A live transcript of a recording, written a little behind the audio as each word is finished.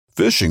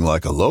Fishing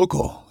like a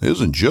local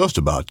isn't just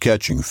about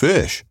catching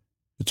fish.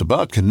 It's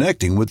about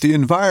connecting with the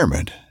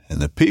environment and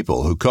the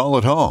people who call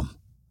it home.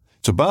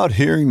 It's about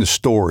hearing the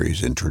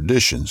stories and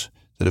traditions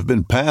that have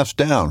been passed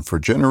down for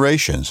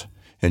generations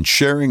and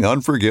sharing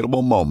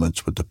unforgettable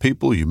moments with the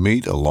people you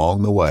meet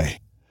along the way.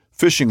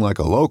 Fishing like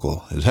a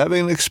local is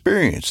having an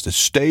experience that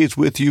stays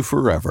with you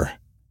forever.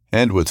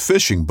 And with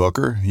Fishing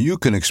Booker, you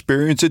can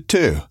experience it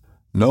too,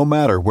 no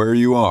matter where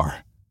you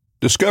are.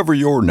 Discover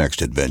your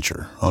next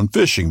adventure on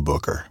Fishing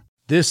Booker.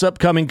 This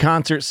upcoming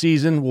concert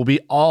season will be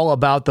all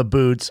about the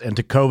boots, and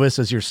Tecovas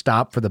is your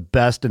stop for the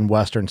best in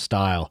Western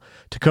style.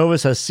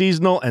 Tecovas has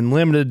seasonal and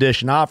limited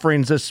edition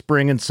offerings this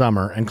spring and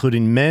summer,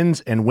 including men's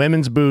and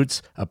women's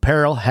boots,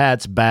 apparel,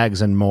 hats,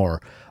 bags, and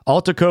more.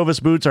 All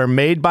Tecovas boots are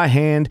made by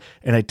hand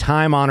in a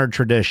time-honored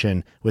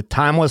tradition with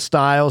timeless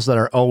styles that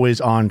are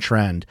always on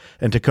trend.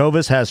 And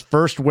Tecovas has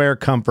first wear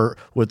comfort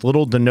with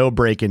little to no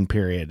break-in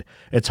period.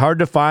 It's hard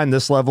to find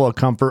this level of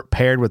comfort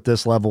paired with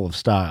this level of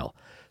style.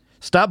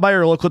 Stop by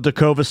your local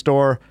Tecovas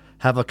store,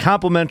 have a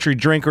complimentary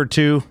drink or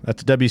two,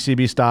 that's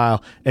WCB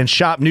style, and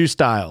shop new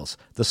styles.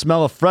 The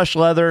smell of fresh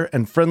leather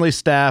and friendly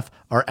staff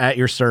are at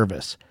your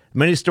service.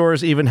 Many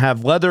stores even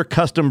have leather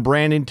custom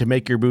branding to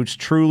make your boots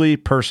truly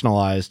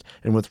personalized.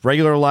 And with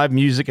regular live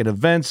music and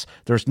events,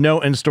 there's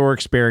no in-store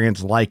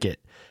experience like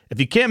it.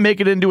 If you can't make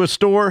it into a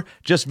store,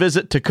 just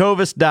visit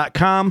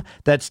tecovas.com.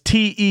 That's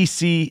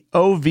TECOVAS.com.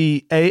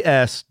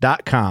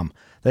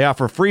 They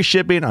offer free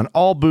shipping on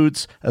all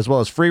boots, as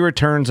well as free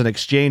returns and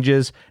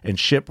exchanges, and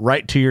ship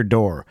right to your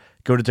door.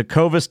 Go to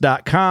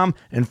tecovas.com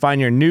and find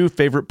your new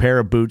favorite pair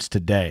of boots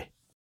today.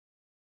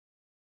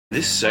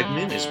 This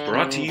segment is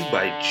brought to you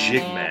by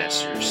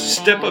Jigmasters.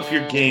 Step up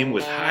your game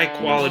with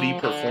high-quality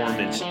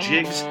performance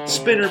jigs,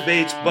 spinner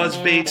baits, buzz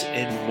baits,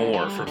 and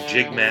more from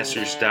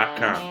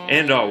Jigmasters.com.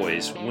 And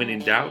always, when in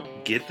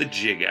doubt, get the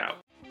jig out.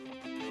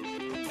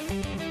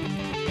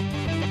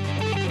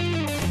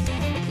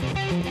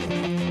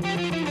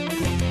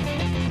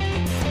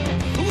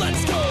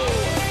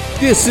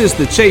 This is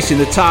the Chasing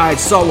the Tide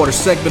Saltwater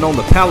segment on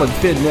the Paddle and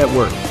Fin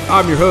Network.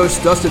 I'm your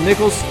host, Dustin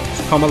Nichols.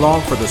 So come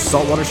along for the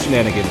saltwater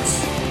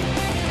shenanigans.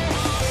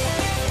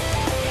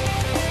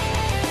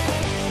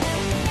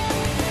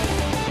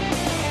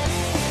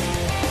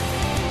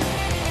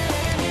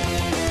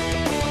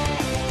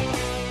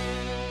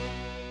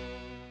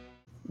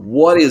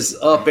 What is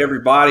up,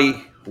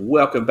 everybody?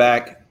 Welcome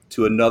back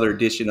to another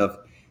edition of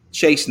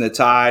Chasing the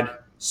Tide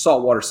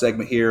Saltwater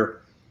segment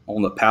here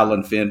on the Paddle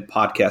and Fin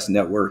Podcast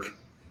Network.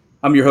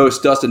 I'm your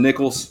host, Dustin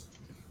Nichols.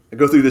 I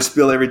go through this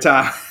spiel every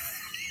time.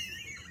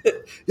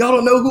 Y'all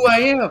don't know who I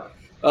am.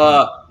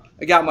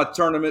 I got my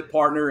tournament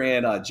partner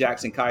and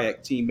Jackson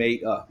Kayak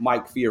teammate,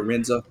 Mike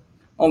Fiorenza,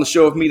 on the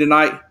show with me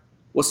tonight.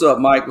 What's up,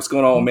 Mike? What's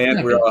going on,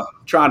 man? We're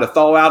trying to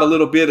thaw out a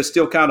little bit. It's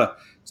still kind of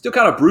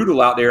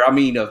brutal out there. I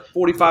mean,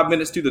 45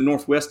 minutes to the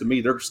northwest of me,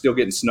 they're still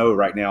getting snow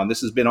right now, and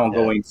this has been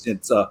ongoing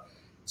since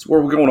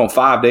we're going on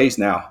 5 days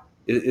now.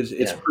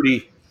 It's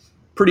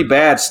pretty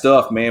bad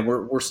stuff, man.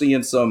 We're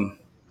seeing some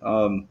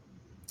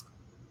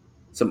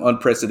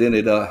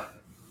unprecedented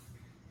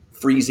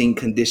freezing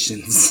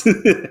conditions.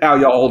 How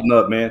y'all holding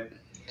up, man?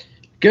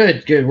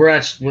 Good.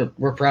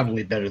 We're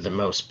probably better than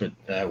most, but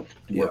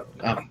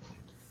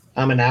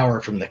I'm an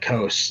hour from the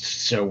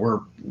coast, so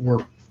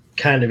we're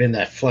kind of in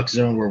that flux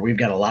zone where we've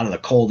got a lot of the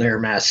cold air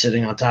mass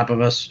sitting on top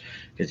of us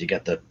because you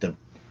got the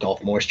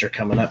Gulf moisture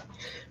coming up.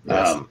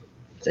 Yes.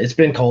 It's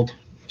been cold.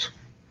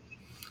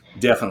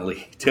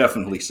 Definitely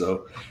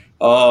so.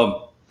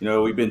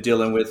 We've been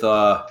dealing with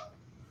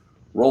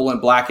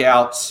rolling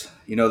blackouts.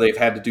 They've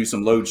had to do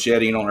some load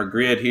shedding on our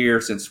grid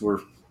here since we're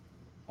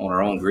on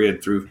our own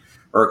grid through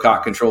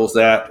ERCOT controls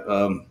that.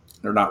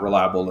 They're not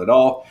reliable at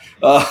all.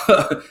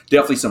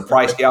 Definitely some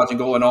price gouging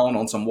going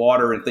on some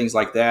water and things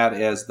like that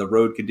as the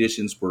road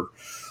conditions were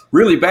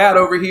really bad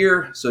over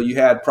here. So you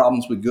had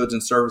problems with goods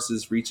and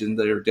services reaching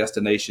their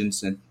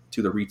destinations and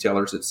to the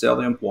retailers that sell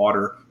them,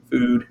 water,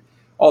 food,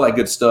 all that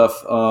good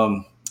stuff.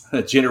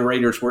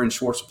 Generators were in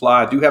short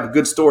supply. I do have a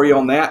good story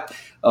on that.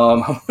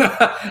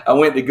 I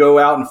went to go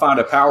out and find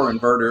a power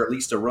inverter, at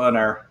least to run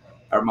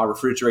my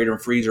refrigerator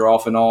and freezer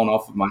off and on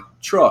off of my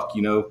truck.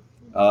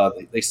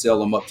 They sell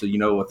them up to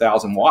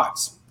 1,000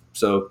 watts.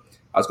 So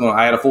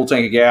I had a full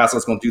tank of gas. I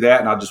was going to do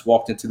that, and I just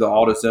walked into the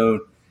AutoZone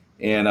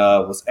and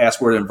was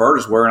asked where the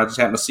inverters were, and I just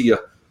happened to see a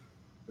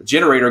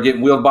generator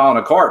getting wheeled by on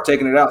a cart,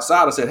 taking it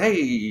outside. I said, "Hey,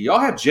 y'all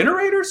have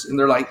generators?" And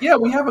they're like, "Yeah,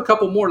 we have a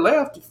couple more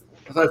left."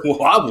 I was like,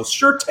 "Well, I will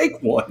sure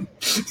take one."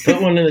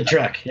 Put one in the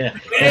truck, yeah.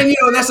 And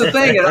that's the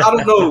thing. And I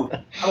don't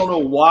know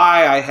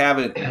why I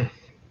haven't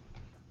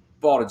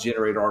bought a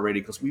generator already,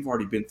 because we've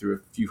already been through a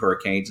few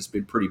hurricanes. It's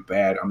been pretty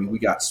bad. I mean, we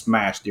got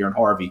smashed during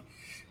Harvey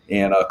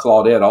and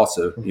Claudette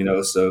also.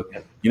 So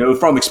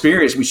from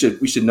experience, we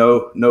should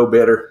know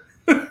better.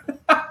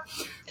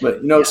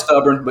 But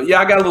stubborn. But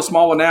yeah, I got a little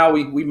small one now.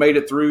 We made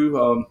it through.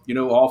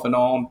 Off and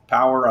on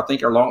power. I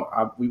think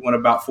we went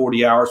about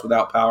 40 hours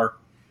without power.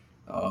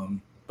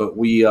 But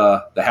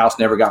the house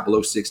never got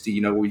below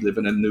 60. We live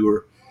in a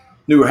newer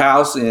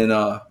house and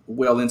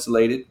well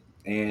insulated.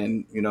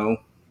 And,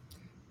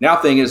 now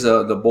thing is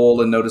the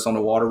boil and notice on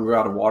the water. We're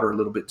out of water a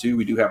little bit too.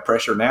 We do have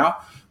pressure now,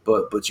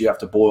 but you have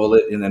to boil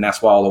it, and then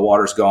that's why all the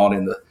water's gone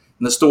in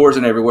the stores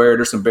and everywhere.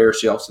 There's some bare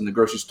shelves in the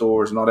grocery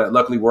stores and all that.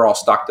 Luckily, we're all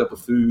stocked up with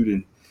food,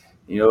 and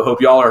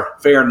hope y'all are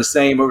faring the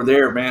same over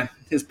there, man.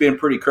 It's been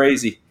pretty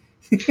crazy.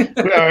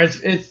 Well,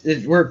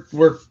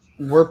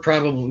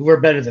 we're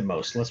better than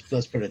most. Let's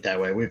put it that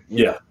way.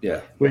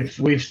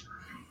 We've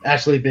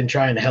actually been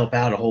trying to help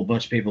out a whole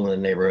bunch of people in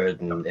the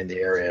neighborhood and in the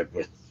area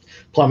with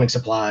plumbing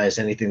supplies,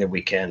 anything that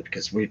we can,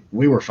 because we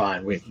were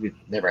fine. We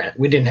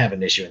didn't have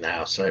an issue in the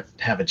house. So I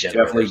have a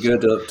generator. Definitely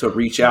good to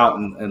reach out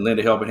and lend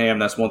a helping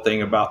hand. That's one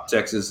thing about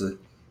Texas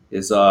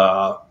is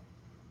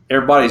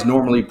everybody's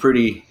normally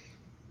pretty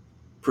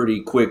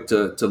quick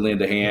to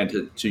lend a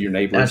hand to your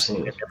neighbors.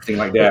 Absolutely. And everything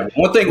like that.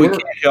 One thing we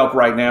can't help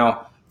right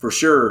now for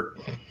sure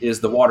is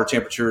the water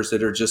temperatures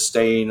that are just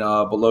staying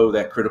below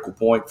that critical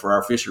point for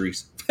our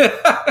fisheries.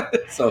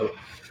 So,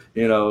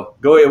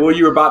 go ahead. Well,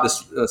 you were about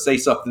to say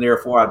something there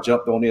before I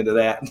jumped on into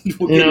that.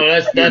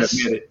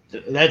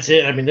 That's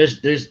it. I mean,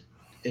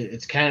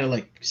 it's kind of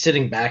like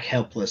sitting back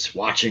helpless,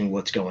 watching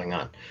what's going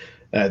on.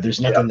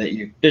 There's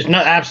nothing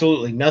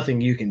absolutely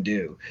nothing you can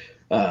do.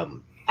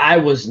 I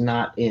was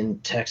not in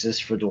Texas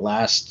for the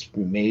last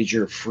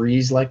major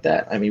freeze like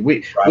that. I mean,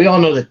 we all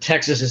know that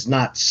Texas is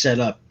not set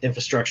up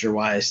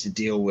infrastructure-wise to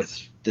deal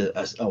with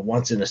a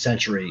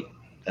once-in-a-century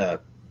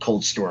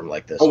cold storm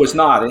like this. Oh, it's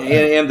not,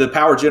 and the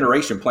power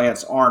generation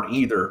plants aren't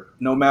either.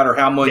 No matter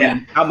how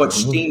much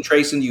steam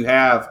tracing you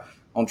have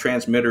on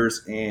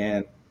transmitters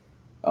and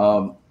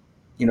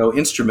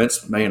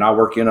instruments. Man, I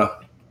work in a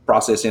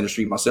process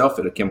industry myself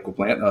at a chemical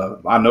plant.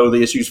 I know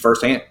the issues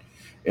firsthand.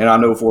 And I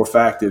know for a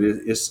fact that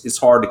it's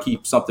hard to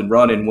keep something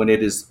running when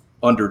it is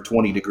under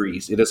 20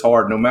 degrees. It is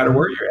hard no matter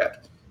where you're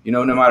at,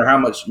 no matter how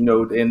much,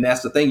 and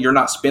that's the thing. You're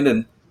not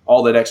spending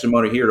all that extra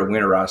money here to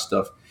winterize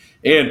stuff.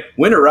 And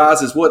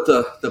winterize is what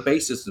the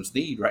base systems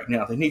need right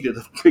now. They need a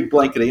big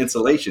blanket of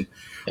insulation.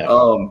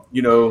 Yeah.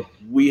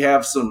 We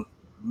have some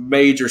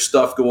major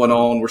stuff going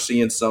on. We're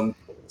seeing some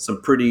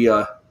pretty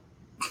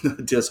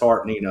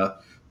disheartening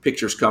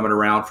pictures coming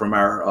around from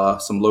our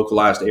some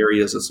localized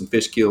areas of some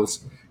fish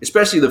kills,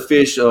 especially the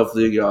fish of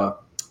the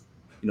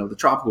the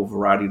tropical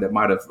variety that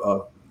might have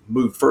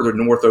moved further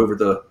north over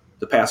the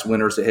past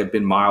winters that have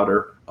been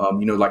milder,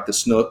 like the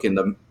snook and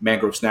the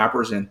mangrove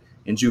snappers and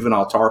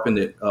juvenile tarpon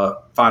that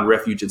find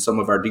refuge in some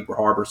of our deeper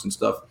harbors and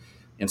stuff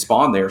and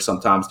spawn there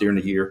sometimes during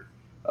the year.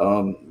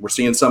 We're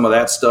seeing some of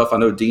that stuff. I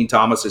know Dean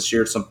Thomas has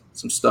shared some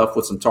stuff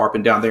with some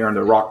tarpon down there in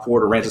the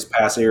Rockport, Aransas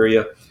Pass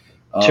area.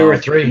 Two or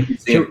three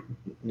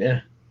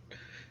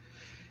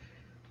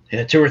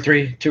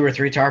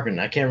tarpon.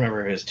 I can't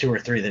remember if it was 2 or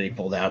 3 that he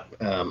pulled out.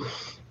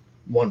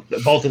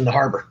 Both in the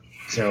harbor.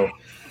 So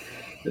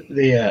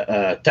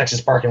the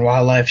Texas Park and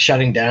Wildlife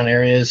shutting down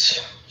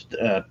areas.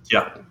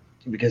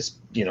 Because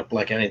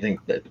like anything,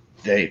 that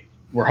they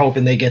were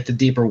hoping they get to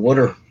deeper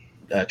water,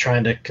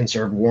 trying to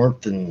conserve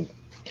warmth and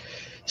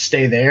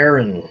stay there.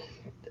 And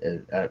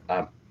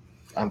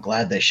I'm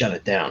glad they shut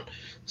it down.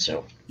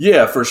 So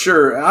yeah, for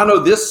sure. I know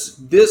this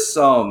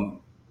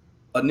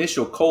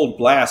initial cold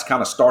blast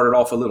kind of started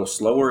off a little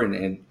slower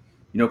and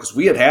because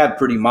we had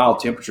pretty mild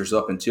temperatures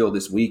up until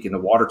this week, and the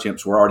water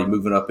temps were already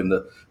moving up in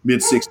the mid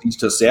 60s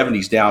to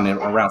 70s down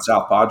around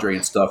South Padre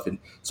and stuff. And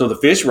so the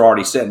fish were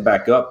already setting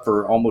back up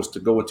for almost to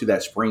go into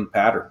that spring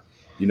pattern,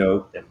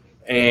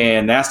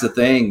 and that's the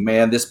thing,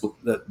 man.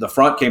 The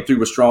front came through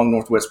with strong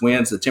northwest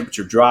winds. The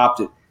temperature dropped.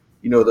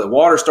 The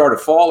water started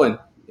falling.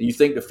 And you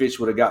think the fish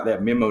would have got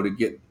that memo to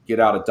get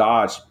out of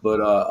Dodge, but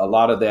a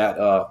lot of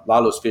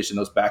those fish in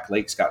those back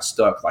lakes got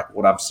stuck, like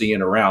what I'm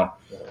seeing around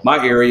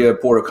my area,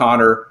 Port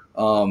O'Connor,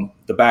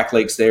 the back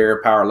lakes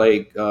there, Power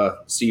Lake,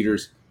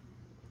 Cedars,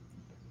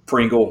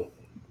 Pringle.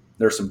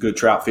 There's some good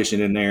trout fishing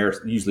in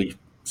there, usually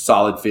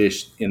solid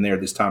fish in there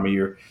this time of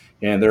year,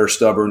 and they're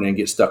stubborn and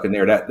get stuck in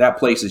there. That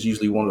place is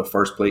usually one of the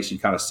first places you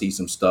kind of see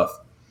some stuff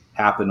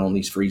happen on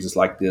these freezes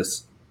like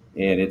this,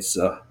 and it's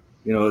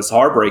it's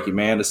heartbreaking,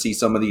 man, to see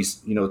some of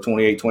these,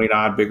 28,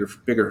 29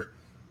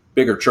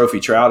 bigger trophy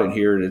trout in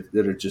here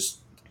that are just,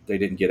 they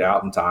didn't get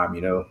out in time,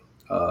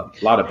 A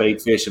lot of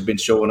bait fish have been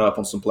showing up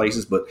on some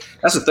places, but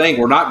that's the thing.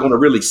 We're not going to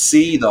really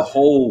see the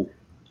whole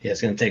it's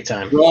going to take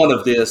time run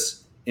of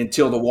this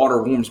until the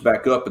water warms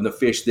back up and the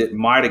fish that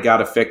might have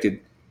got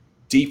affected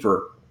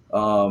deeper.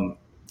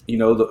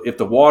 If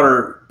the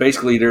water,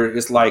 basically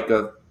it's like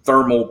a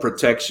thermal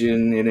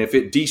protection, and if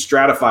it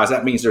de-stratifies,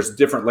 that means there's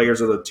different layers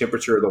of the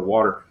temperature of the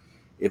water.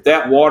 If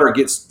that water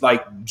gets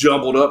like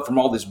jumbled up from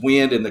all this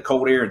wind and the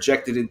cold air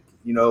injected in,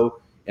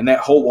 and that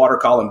whole water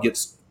column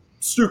gets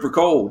super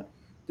cold,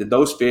 then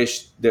those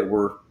fish that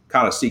were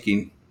kind of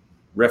seeking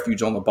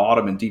refuge on the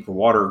bottom in deeper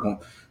water,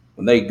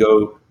 when they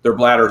go, their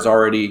bladder's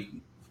already,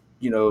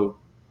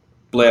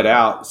 bled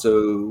out.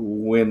 So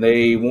when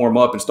they warm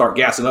up and start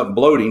gassing up and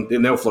bloating,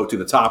 then they'll float to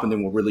the top, and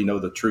then we'll really know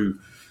the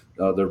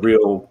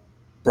real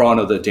brunt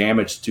of the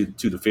damage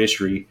to the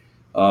fishery.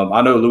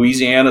 I know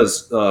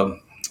Louisiana's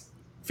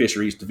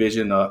fisheries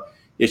division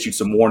issued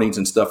some warnings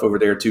and stuff over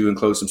there too, and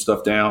closed some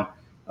stuff down.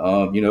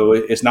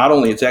 It's not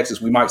only in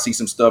Texas. We might see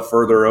some stuff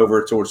further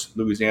over towards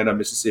Louisiana,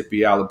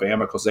 Mississippi,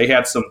 Alabama, because they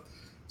had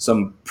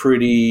some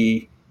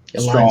pretty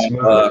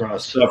strong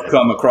stuff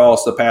come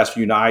across the past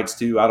few nights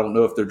too. I don't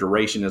know if their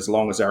duration is as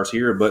long as ours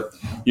here, but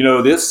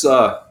this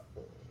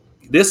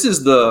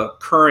is the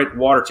current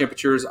water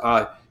temperatures.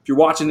 If you're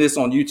watching this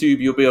on YouTube,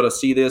 you'll be able to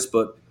see this,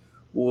 but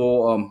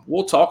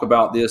we'll talk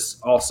about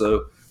this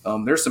also.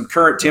 There's some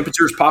current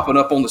temperatures popping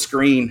up on the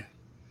screen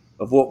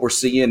of what we're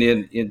seeing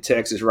in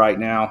Texas right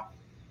now.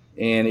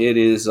 And it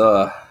is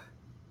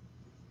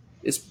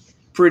it's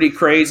pretty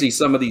crazy.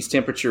 Some of these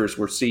temperatures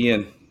we're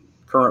seeing,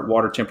 current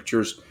water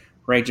temperatures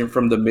ranging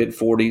from the mid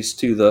 40s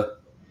to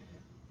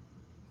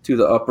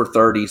the upper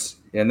 30s,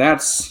 and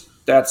that's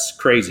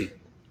crazy.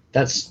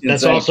 That's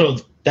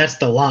that's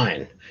the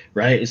line,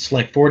 right? It's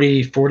like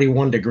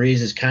 41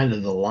 degrees is kind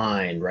of the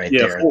line right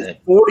there.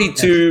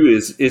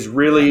 42 is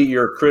really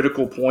your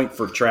critical point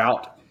for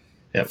trout.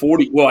 Yep.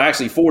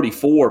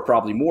 44,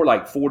 probably more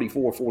like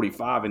 44,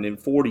 45, and then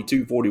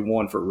 42,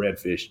 41 for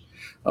redfish.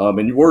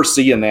 And we're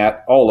seeing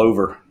that all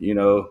over,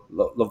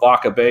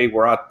 Lavaca Bay,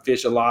 where I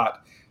fish a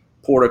lot,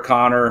 Port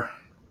O'Connor.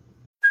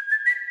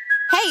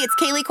 Hey, it's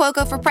Kaylee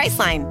Cuoco for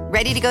Priceline.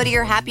 Ready to go to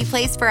your happy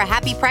place for a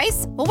happy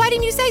price? Well, why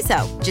didn't you say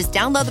so? Just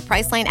download the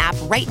Priceline app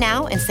right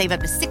now and save up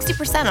to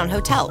 60% on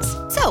hotels.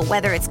 So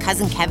whether it's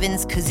Cousin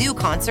Kevin's Kazoo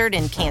Concert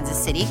in Kansas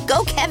City,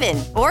 go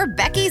Kevin, or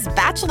Becky's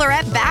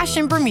Bachelorette Bash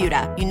in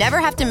Bermuda, you never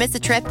have to miss a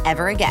trip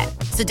ever again.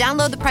 So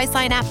download the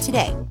Priceline app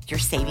today. Your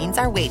savings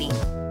are waiting.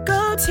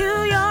 Go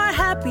to your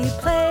happy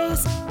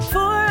place for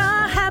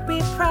a happy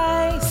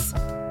price.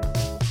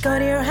 Go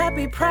to your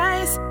happy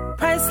price,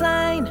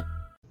 Priceline.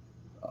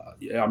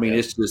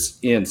 It's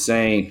just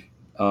insane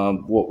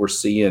what we're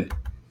seeing.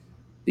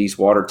 These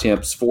water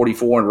temps,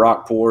 44 in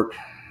Rockport,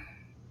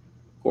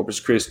 Corpus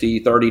Christi,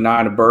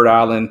 39 at Bird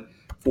Island,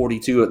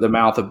 42 at the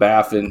mouth of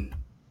Baffin,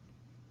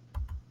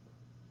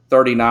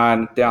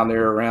 39 down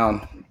there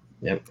around,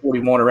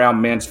 41 around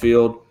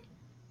Mansfield,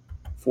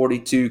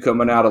 42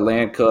 coming out of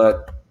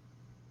Landcut,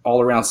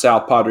 all around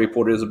South Padre,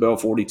 Port Isabel,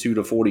 42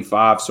 to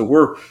 45. So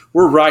we're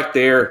right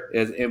there,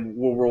 and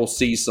we'll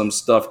see some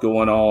stuff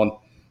going on.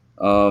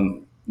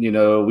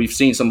 We've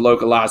seen some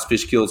localized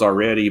fish kills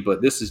already,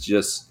 but this is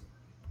just,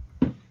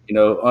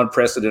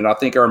 unprecedented. I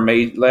think our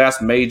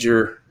last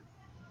major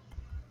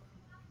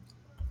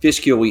fish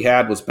kill we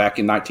had was back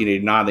in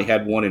 1989. They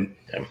had one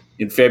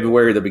in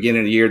February, the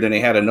beginning of the year. Then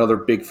they had another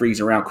big freeze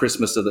around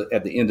Christmas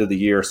at the end of the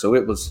year. So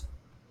it was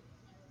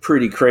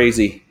pretty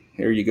crazy.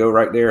 Here you go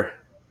right there.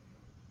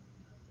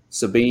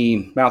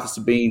 Sabine, mouth of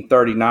Sabine,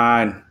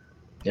 39.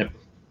 Yep.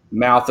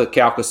 Mouth of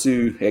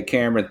Calcasieu at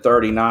Cameron,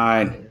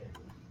 39.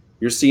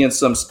 You're seeing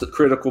some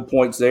critical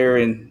points there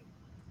in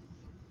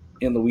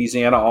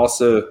Louisiana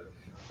also.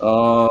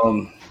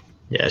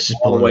 It's just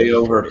all the way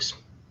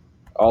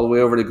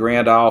over to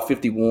Grand Isle,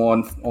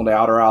 51 on the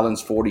outer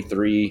islands,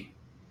 43.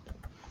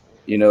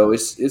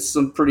 It's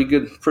some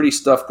pretty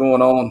stuff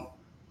going on.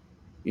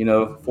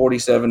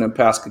 47 in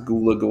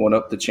Pascagoula going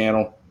up the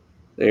channel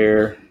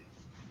there.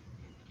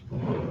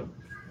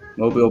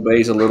 Mobile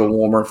Bay's a little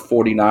warmer,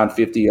 49,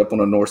 50 up on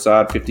the north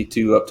side,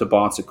 52 up to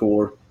Bon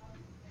Secours.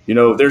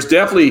 There's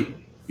definitely,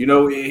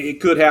 it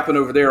could happen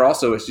over there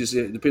also. It's just,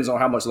 it depends on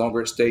how much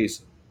longer it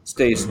stays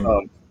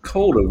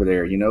cold over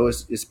there.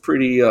 It's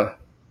pretty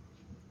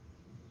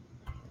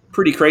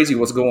crazy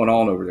what's going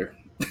on over there,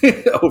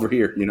 over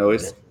here.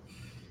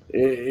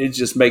 It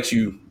just makes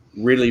you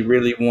really,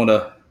 really want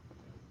to,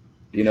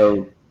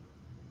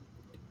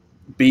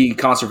 be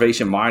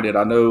conservation minded.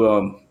 I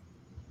know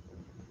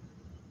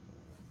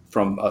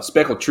from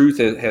Speckled Truth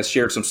has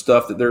shared some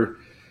stuff that they're,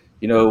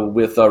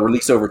 with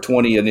Release Over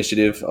 20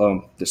 initiative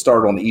that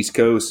started on the East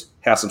Coast,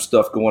 has some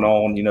stuff going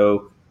on,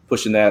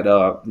 pushing that,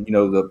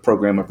 the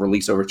program of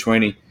Release Over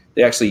 20.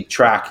 They actually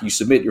track, you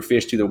submit your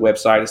fish to their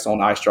website. It's on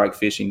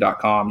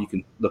iStrikeFishing.com. You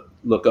can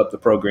look up the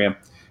program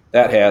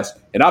that has.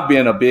 And I've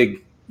been a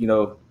big,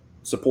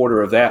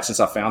 supporter of that since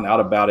I found out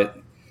about it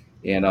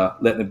and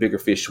letting the bigger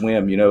fish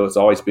swim. It's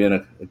always been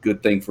a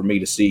good thing for me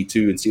to see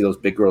too, and see those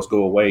big girls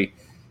go away,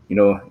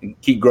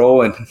 and keep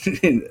growing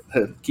and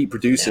keep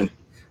producing.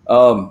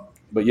 Yeah.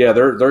 But yeah,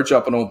 they're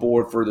jumping on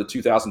board for the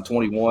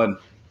 2021,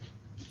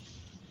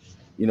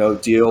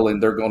 deal,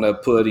 and they're going to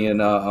put in,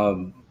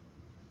 the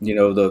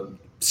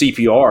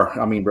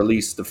CPR.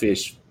 Release the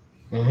fish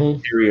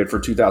period for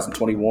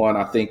 2021.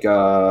 I think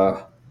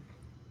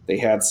they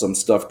had some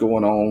stuff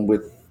going on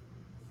with,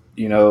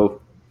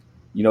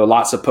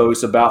 lots of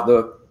posts about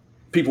the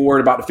people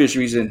worried about the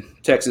fisheries in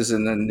Texas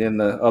and then in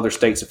the other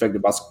states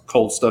affected by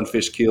cold stun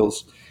fish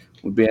kills.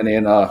 We've been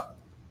in.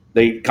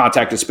 They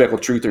contacted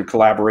Speckled Truth and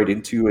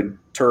collaborated to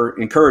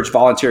encourage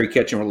voluntary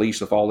catch and release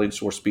of all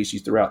inshore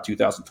species throughout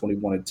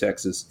 2021 in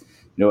Texas.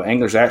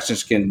 Anglers'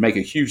 actions can make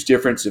a huge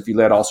difference if you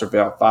let all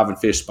survive and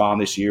fish spawn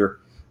this year.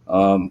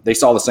 They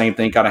saw the same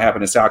thing kind of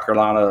happen in South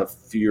Carolina a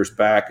few years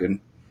back, and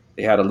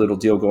they had a little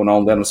deal going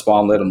on, let them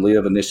spawn, let them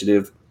live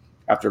initiative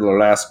after their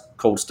last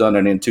cold stun,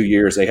 and in 2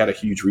 years they had a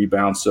huge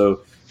rebound.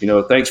 So,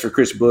 thanks for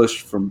Chris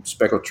Bush from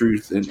Speckled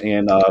Truth and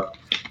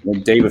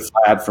David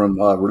Fladd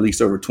from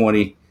Release Over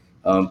 20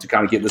 to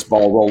kind of get this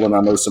ball rolling.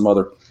 I know some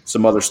other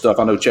stuff.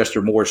 I know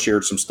Chester Moore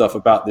shared some stuff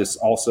about this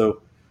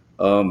also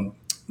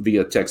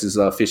via Texas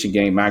Fishing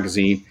Game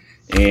Magazine.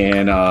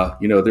 And,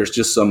 there's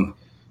just some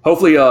 –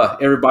 hopefully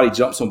everybody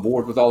jumps on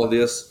board with all of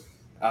this.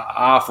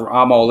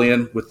 I'm all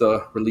in with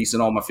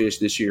releasing all my fish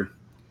this year.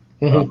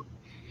 Mm-hmm.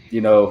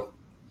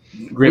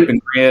 Grip and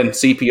grin,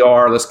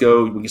 CPR, let's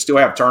go. We can still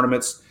have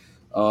tournaments.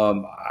 If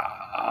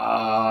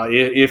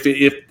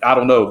I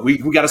don't know, we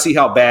got to see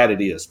how bad it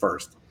is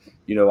first.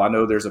 I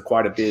know there's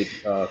quite a big,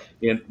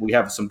 and we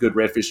have some good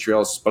redfish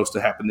trails supposed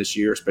to happen this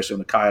year, especially on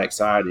the kayak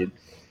side. And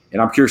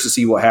I'm curious to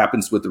see what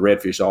happens with the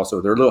redfish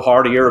also. They're a little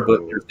hardier,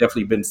 but there's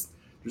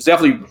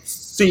definitely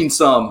seen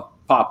some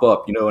pop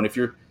up, and if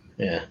you're,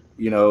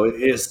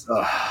 it's,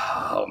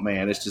 oh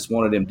man, it's just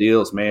one of them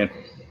deals, man.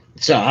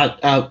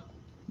 So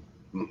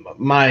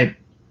my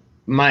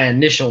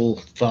initial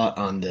thought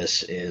on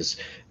this is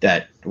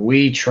that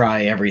we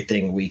try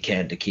everything we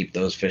can to keep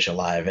those fish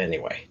alive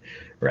anyway,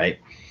 right?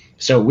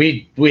 So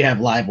we have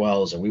live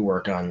wells and we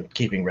work on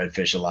keeping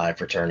redfish alive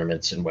for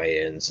tournaments and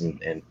weigh-ins,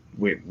 and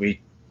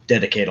we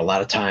dedicate a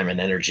lot of time and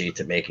energy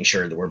to making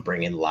sure that we're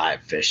bringing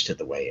live fish to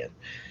the weigh-in.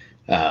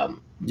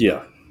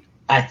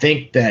 I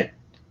think that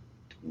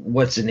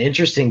what's an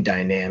interesting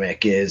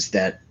dynamic is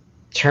that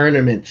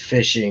tournament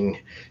fishing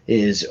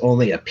is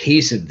only a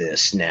piece of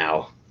this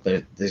now.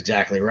 But that's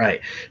exactly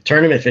right.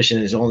 Tournament fishing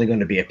is only going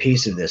to be a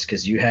piece of this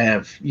because you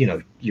have,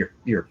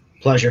 your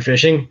pleasure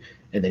fishing,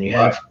 and then you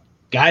have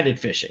guided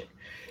fishing.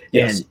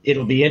 Yes. And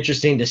it'll be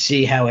interesting to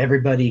see how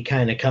everybody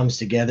kind of comes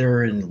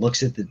together and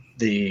looks at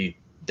the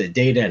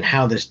data and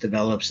how this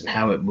develops and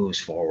how it moves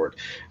forward.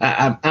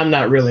 I'm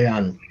not really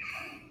on.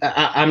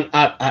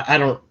 I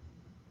don't,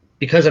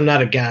 because I'm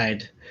not a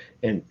guide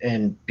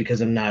and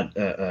because I'm not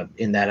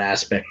in that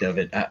aspect of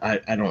it.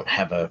 I don't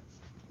have a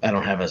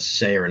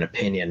say or an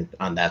opinion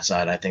on that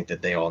side. I think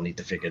that they all need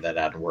to figure that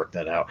out and work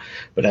that out.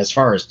 But as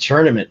far as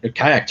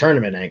kayak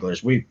tournament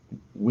anglers, we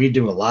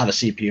do a lot of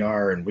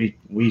CPR and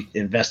we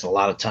invest a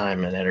lot of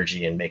time and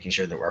energy in making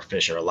sure that our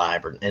fish are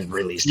alive and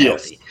released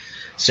healthy.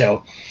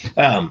 So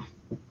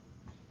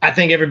I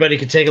think everybody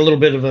could take a little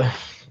bit of a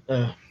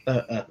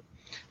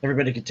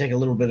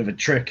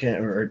trick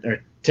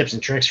or tips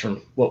and tricks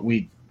from what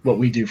we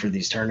do for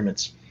these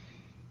tournaments.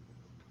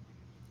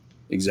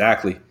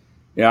 Exactly.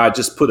 Yeah, I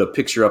just put a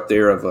picture up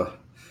there of a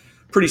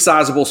pretty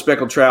sizable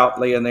speckled trout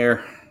laying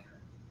there,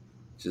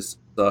 just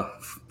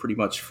pretty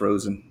much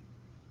frozen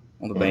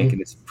on the bank,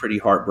 and it's pretty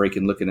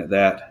heartbreaking looking at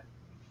that,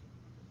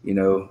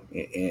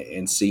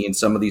 and seeing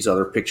some of these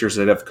other pictures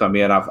that have come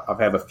in. I've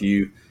had a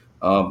few.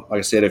 Like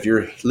I said, if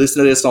you're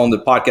listening to this on the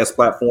podcast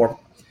platform,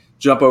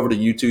 jump over to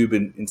YouTube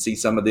and see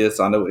some of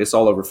this. I know it's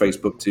all over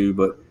Facebook too,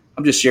 but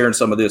I'm just sharing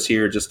some of this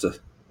here just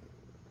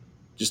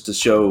to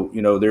show,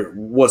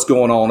 what's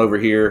going on over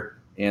here.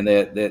 And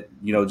that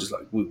just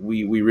like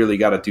we really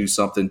got to do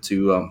something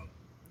to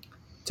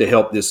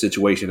help this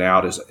situation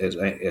out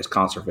as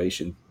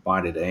conservation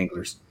minded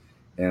anglers,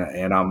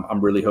 and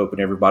I'm really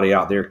hoping everybody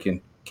out there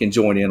can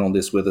join in on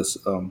this with us,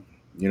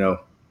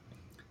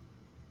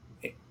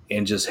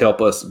 and just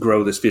help us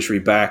grow this fishery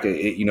back.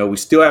 We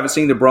still haven't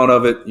seen the brunt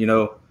of it.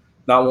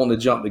 Not wanting to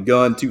jump the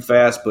gun too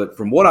fast, but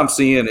from what I'm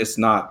seeing, it's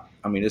not.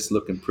 I mean, it's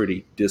looking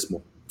pretty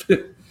dismal.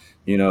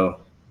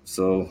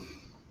 So.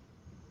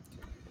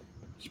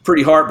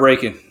 Pretty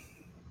heartbreaking.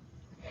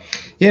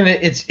 Yeah,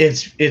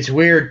 it's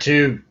weird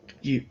too.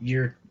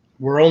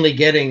 We're only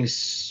getting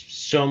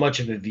so much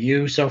of a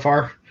view so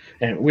far,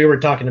 and we were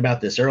talking about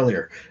this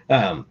earlier.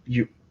 A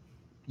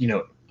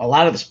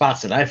lot of the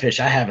spots that I fish,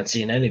 I haven't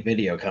seen any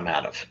video come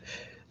out of.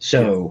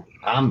 So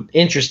I'm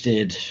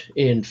interested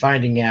in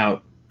finding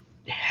out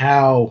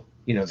how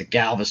the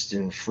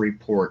Galveston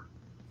Freeport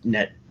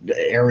net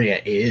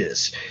area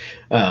is.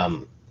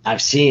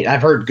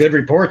 I've heard good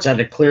reports out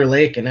of Clear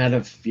Lake and out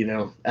of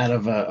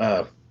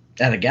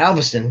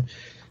Galveston,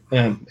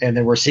 and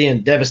then we're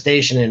seeing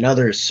devastation in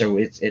others. So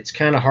it's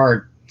kind of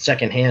hard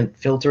secondhand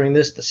filtering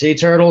this. The sea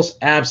turtles,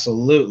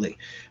 absolutely.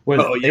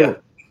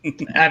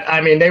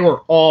 They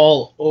were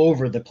all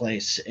over the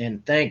place,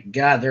 and thank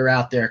God they're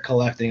out there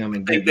collecting them.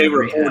 And they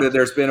reported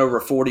there's been over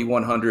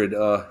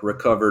 4,100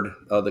 recovered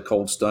the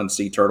cold stun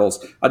sea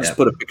turtles. I just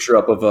put a picture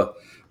up of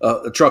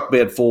a truck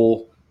bed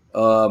full.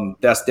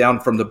 That's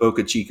down from the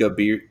Boca Chica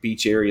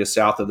beach area,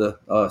 south of the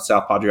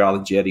South Padre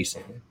Island jetties,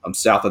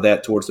 south of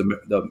that towards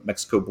the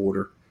Mexico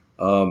border.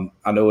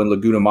 I know in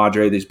Laguna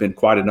Madre there's been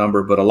quite a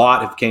number, but a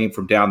lot have came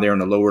from down there in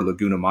the lower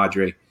Laguna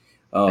Madre.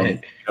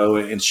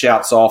 And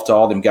shouts off to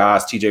all them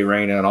guys, TJ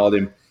Reyna and all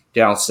them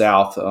down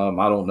south.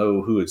 I don't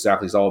know who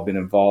exactly has all been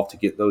involved to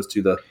get those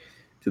to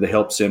the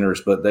help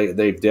centers, but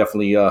they've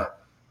definitely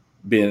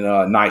been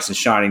nice and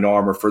shining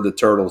armor for the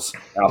turtles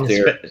out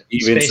there.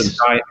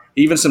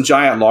 Even some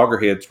giant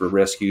loggerheads were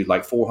rescued,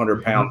 like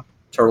 400-pound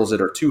turtles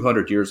that are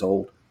 200 years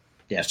old.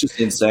 Yeah. It's just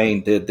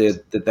insane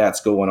that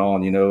that's going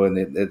on, and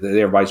that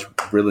everybody's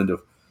willing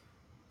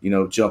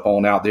jump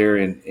on out there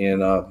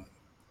and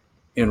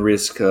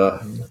risk,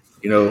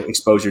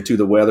 exposure to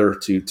the weather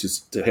to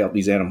help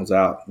these animals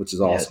out, which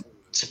is awesome.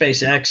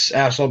 SpaceX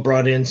also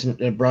brought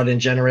in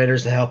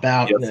generators to help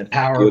out and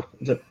power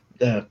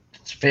the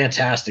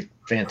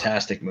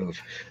fantastic move.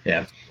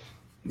 Yeah,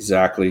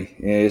 exactly.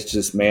 And it's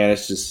just, man,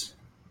 it's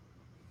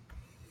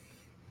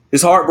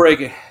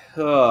heartbreaking.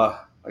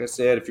 Like I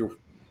said, if you're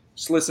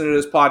just listening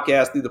to this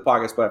podcast through the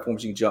podcast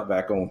platforms, you can jump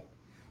back on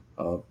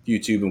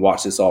YouTube and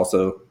watch this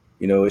also.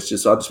 It's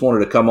just, I just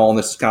wanted to come on.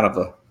 This is kind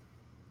of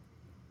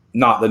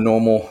not the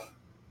normal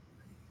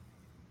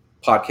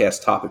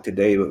podcast topic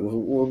today, but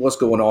what's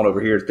going on over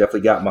here has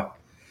definitely got my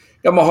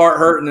heart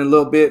hurting a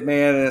little bit,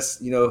 man. And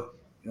it's,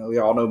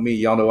 y'all know me.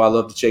 Y'all know I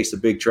love to chase the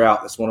big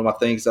trout. That's one of my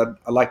things I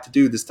like to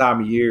do this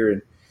time of year.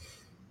 And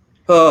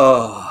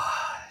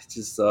it's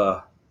just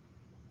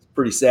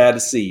pretty sad to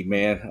see,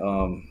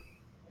 man.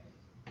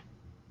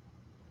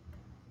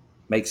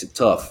 Makes it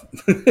tough.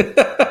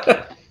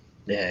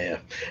 Yeah.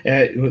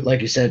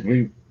 Like you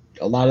said,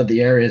 a lot of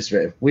the areas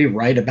we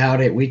write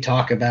about it, we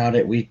talk about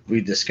it, we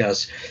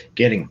discuss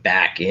getting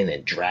back in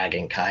and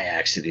dragging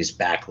kayaks to these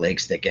back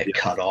lakes that get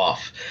cut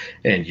off,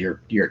 and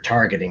you're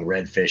targeting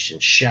redfish in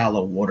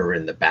shallow water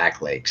in the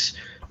back lakes.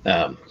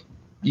 The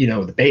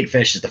bait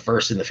fish is the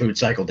first in the food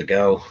cycle to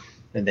go,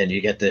 and then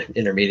you get the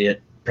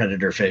intermediate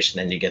predator fish, and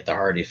then you get the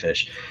hardy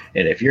fish.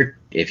 And if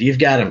you've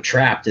got them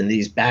trapped in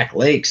these back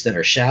lakes that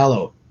are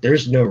shallow,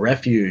 there's no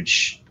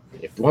refuge.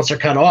 Once they're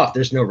cut off,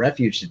 there's no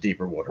refuge to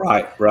deeper water.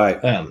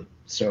 Right.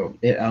 So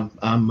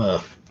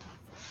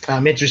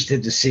I'm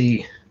interested to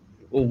see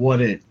what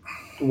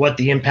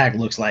the impact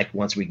looks like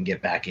once we can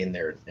get back in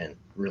there and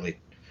really.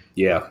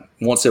 Yeah.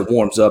 Once it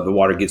warms up, the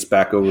water gets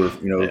back over,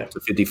 to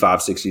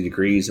 55, 60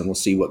 degrees, and we'll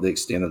see what the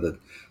extent of the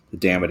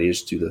damage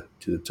is to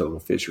the total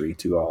fishery,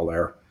 to all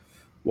our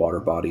water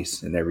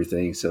bodies and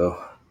everything.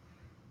 So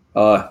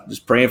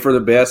just praying for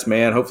the best,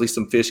 man. Hopefully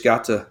some fish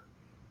got to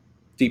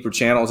deeper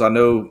channels. I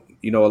know,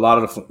 a lot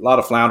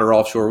of flounder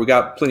offshore. We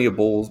got plenty of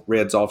bull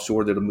reds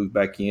offshore that'll move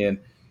back in,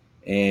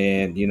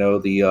 and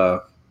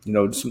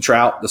some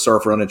trout, the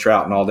surf running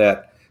trout and all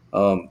that.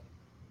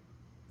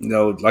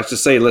 Let's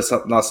just say let's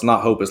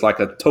not hope it's like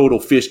a total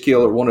fish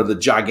kill or one of the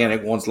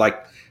gigantic ones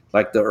like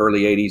the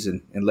early '80s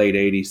and late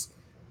 '80s.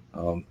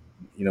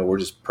 We're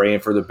just praying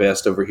for the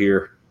best over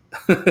here.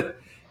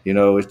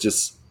 It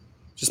just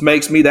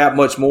makes me that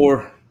much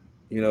more,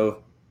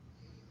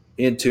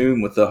 in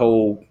tune with the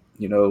whole,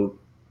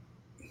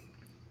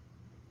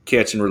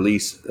 catch and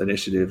release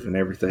initiative and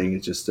everything.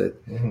 It's just that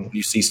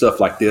you see stuff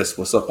like this,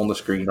 what's up on the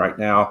screen right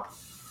now,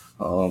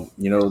 and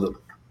the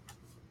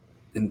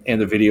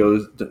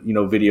videos,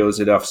 videos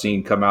that I've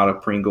seen come out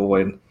of Pringle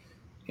and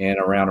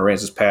around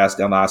Aransas Pass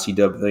down the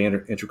ICW,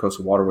 the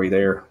Intracoastal Waterway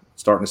there,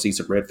 starting to see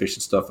some redfish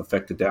and stuff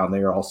affected down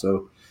there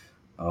also.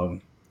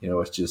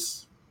 It's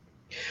just.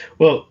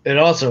 Well, it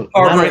also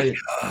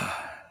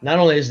not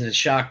only is it a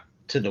shock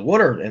to the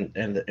water and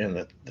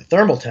the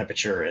thermal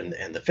temperature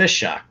and the fish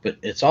shock, but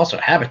it's also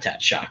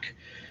habitat shock.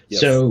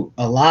 Yes. So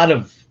a lot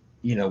of,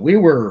 we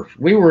were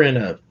in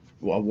a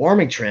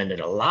warming trend,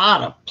 and a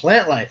lot of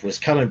plant life was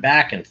coming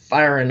back and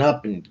firing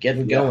up and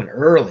getting going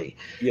early.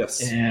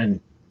 Yes.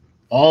 And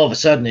all of a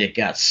sudden it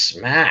got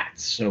smacked.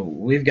 So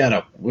we've got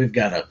a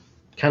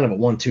kind of a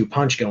 1-2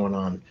 punch going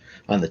on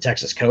the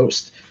Texas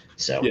coast.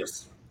 So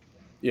yes.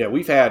 Yeah,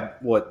 we've had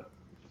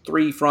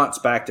 3 fronts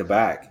back to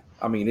back.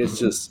 I mean, it's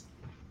just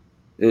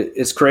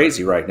it's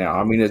crazy right now.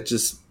 I mean,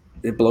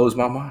 it blows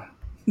my mind.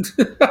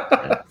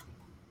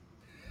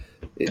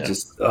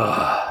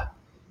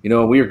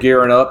 We are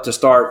gearing up to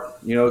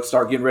start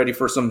getting ready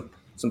for some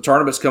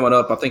tournaments coming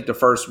up. I think the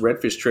first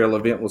Redfish Trail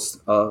event was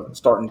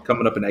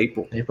coming up in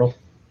April.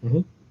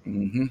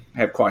 I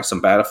have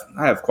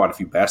quite a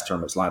few bass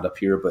tournaments lined up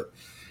here, but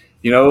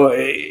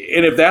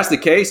and if that's the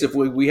case, if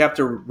we have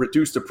to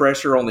reduce the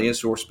pressure on the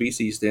inshore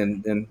species,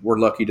 then we're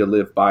lucky to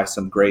live by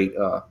some great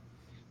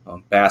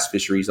bass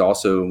fisheries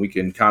also, and we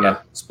can kind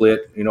of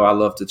split. I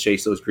love to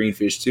chase those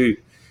greenfish too.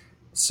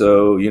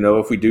 So,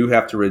 if we do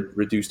have to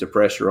reduce the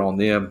pressure on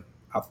them,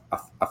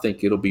 I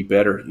think it'll be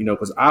better,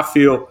 because I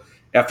feel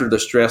after the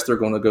stress they're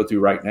going to go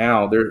through right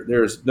now,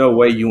 there's no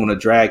way you want to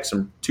drag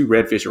 2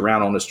 redfish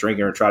around on a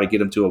stringer and try to get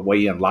them to a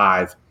weigh-in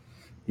live.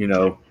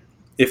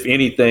 If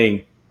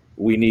anything,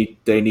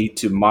 they need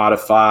to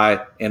modify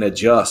and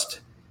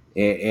adjust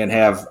and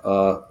have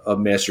a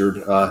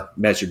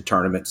measured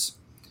tournaments,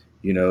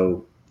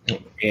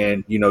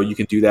 and you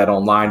can do that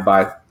online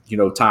by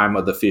time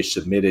of the fish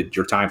submitted,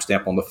 your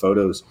timestamp on the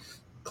photos,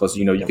 because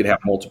you could have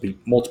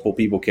multiple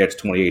people catch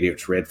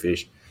 28-inch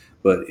redfish,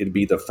 but it'd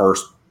be the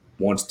first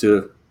ones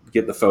to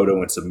get the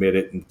photo and submit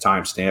it, and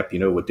timestamp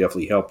would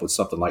definitely help with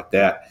something like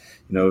that.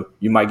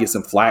 You might get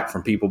some flack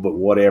from people, but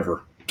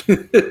whatever.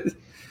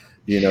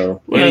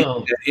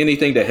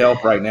 Anything to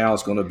help right now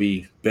is going to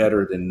be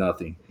better than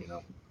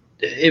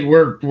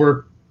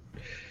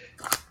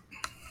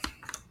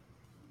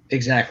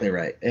Exactly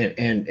right,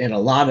 and a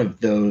lot of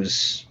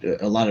those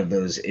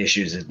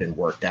issues have been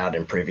worked out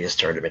in previous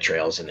tournament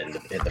trails and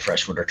in the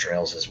freshwater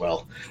trails as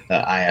well.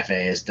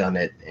 IFA has done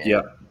it. And,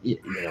 Yeah.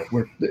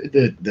 We're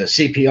the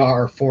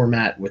CPR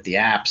format with the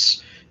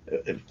apps.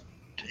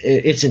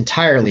 It's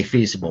entirely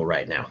feasible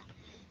right now.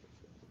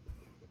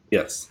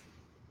 Yes.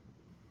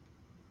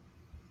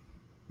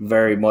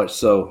 Very much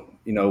so.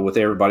 With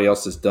everybody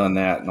else that's done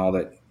that and all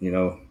that.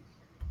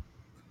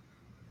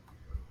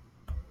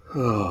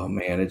 Oh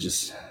man, it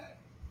just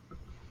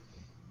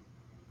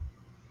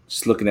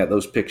looking at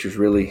those pictures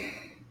really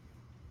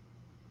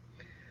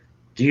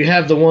Do you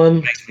have the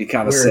one? makes me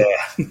kind of where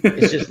sad.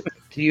 It's just.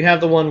 Do you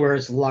have the one where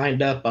it's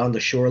lined up on the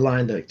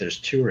shoreline? Like there's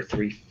 2 or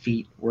 3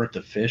 feet worth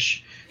of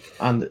fish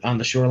on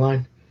the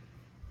shoreline.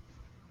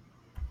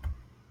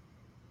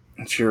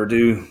 Sure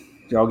do.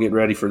 Y'all get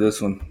ready for this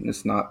one.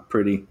 It's not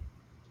pretty.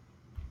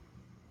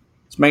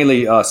 It's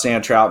mainly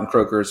sand trout and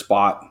croaker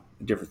spot,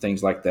 different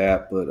things like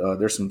that. But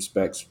there's some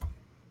specks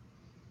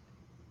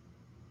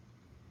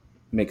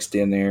mixed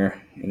in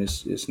there, and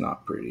it's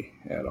not pretty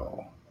at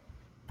all.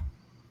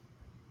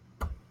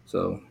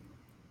 So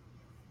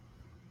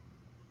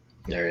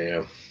There you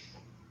go.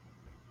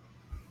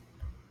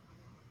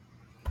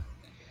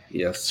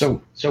 yes,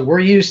 So we're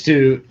used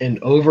to an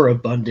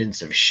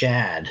overabundance of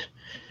shad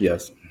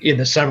yes, in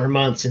the summer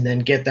months, and then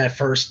get that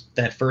first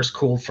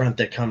cold front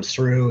that comes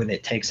through, and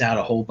it takes out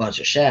a whole bunch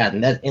of shad,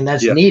 and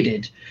that's Yeah.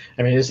 needed.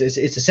 I mean, it's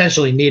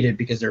essentially needed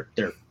because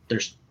they're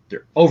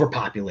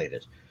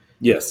overpopulated.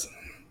 yes.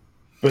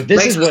 But this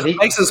makes, is what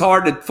makes us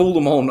hard to fool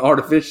them on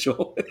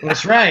artificial.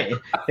 that's right.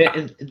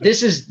 And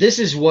this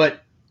is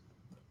what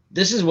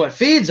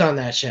feeds on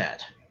that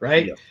shad,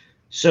 right? Yeah.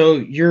 So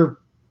you're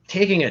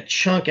taking a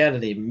chunk out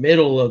of the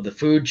middle of the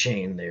food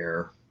chain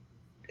there,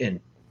 and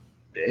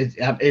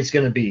it's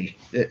going to be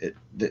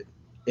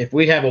if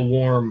we have a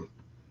warm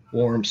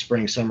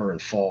spring, summer,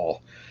 and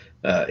fall,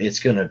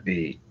 it's going to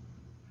be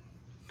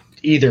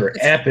either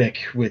epic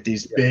with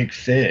these big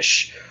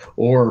fish,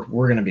 or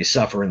we're going to be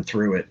suffering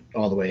through it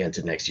all the way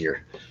into next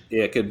year.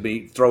 Yeah, it could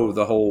be throw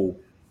the whole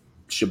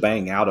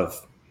shebang out of Out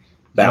of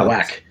balance.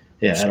 whack.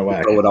 Yeah, out of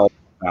whack. Throw it all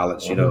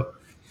balance, but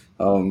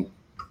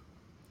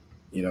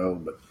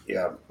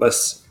yeah,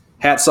 let's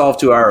hats off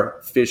to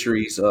our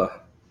fisheries, the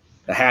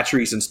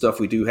hatcheries and stuff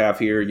we do have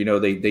here.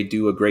 They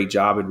do a great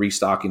job at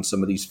restocking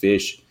some of these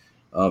fish.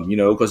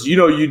 Because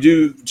you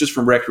do just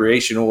from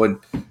recreational and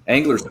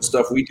anglers and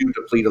stuff, we do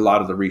deplete a lot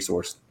of the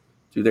resource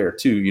through there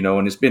too.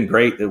 And it's been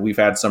great that we've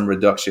had some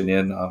reduction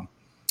in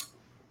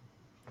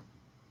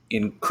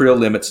krill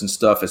limits and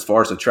stuff as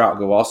far as the trout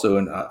go also.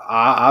 And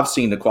I've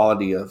seen the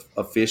quality of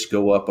fish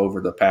go up over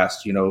the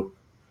past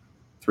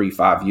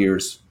 3-5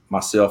 years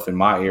myself in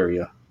my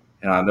area,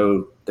 and I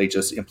know they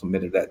just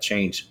implemented that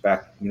change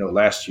back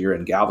last year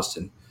in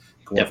Galveston,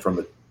 going from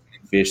a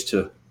fish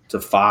to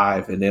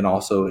 5, and then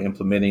also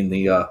implementing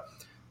the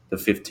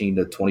 15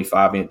 to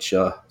 25 inch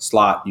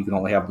slot. You can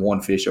only have one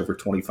fish over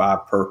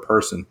 25 per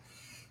person,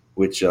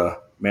 which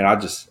man,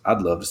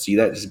 I'd love to see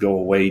that just go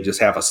away.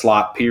 Just have a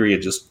slot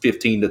period, just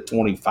 15 to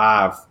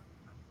 25,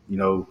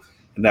 and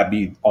that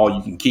be all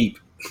you can keep.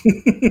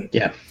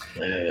 Yeah.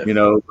 I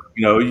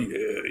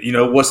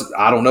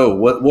don't know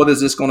what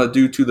is this going to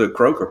do to the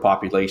croaker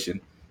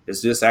population?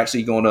 Is this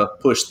actually going to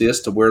push this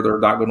to where they're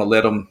not going to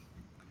let them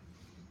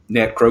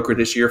net croaker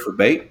this year for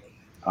bait?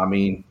 I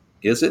mean,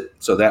 is it?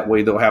 So that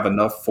way they'll have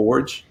enough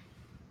forage.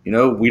 We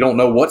don't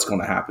know what's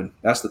going to happen.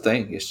 That's the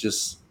thing. It's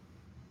just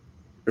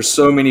there's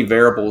so many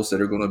variables that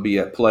are going to be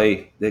at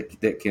play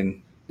that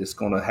can just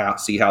going to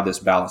see how this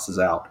balances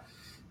out.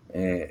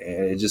 And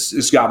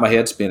it's got my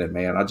head spinning,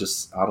 man. I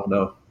don't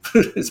know.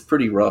 It's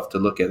pretty rough to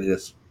look at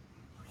this.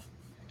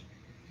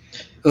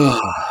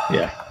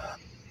 Yeah.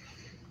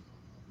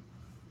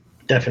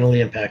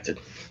 Definitely impacted.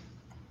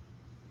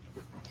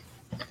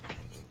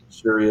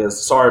 Sure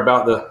is. Sorry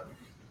about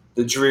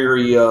the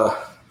dreary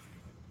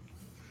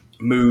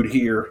mood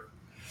here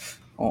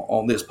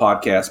on this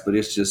podcast, but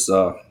it's just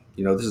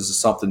this is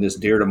something that's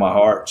dear to my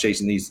heart,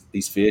 chasing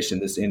these fish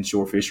and this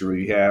inshore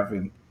fishery we have,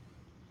 and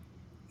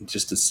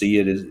just to see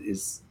it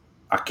is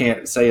I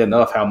can't say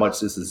enough how much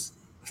this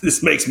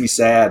makes me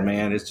sad,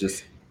 man. It's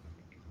just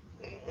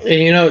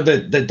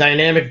the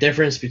dynamic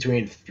difference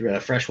between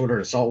freshwater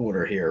and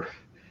saltwater here.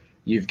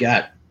 You've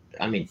got,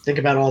 think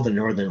about all the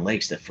northern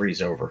lakes that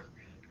freeze over,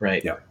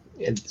 right? Yeah.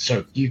 And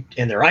so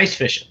they're ice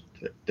fishing.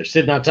 They're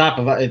sitting on top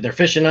of, they're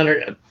fishing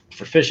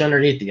for fish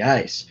underneath the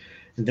ice.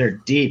 They're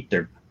deep.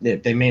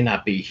 They may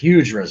not be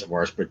huge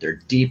reservoirs, but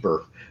they're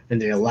deeper,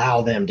 and they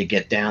allow them to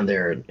get down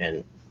there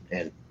and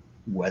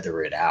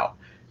weather it out.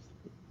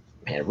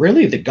 Man,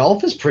 really, the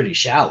Gulf is pretty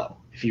shallow.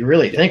 If you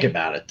really think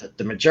about it,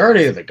 the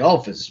majority of the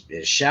Gulf is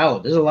shallow.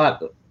 There's a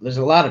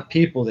lot of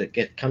people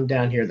that come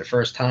down here the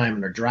first time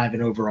and are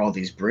driving over all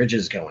these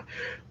bridges going,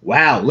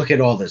 wow, look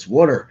at all this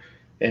water.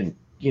 And,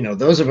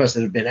 those of us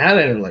that have been at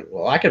it are like,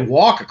 well, I can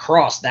walk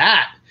across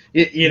that.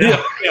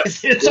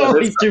 It's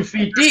only 2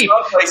 feet deep.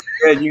 Some places,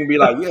 you can be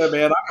like, yeah,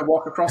 man, I can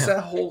walk across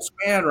that whole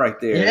span right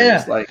there. Yeah.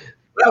 It's like,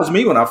 that was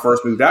me when I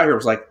first moved out here. I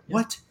was like,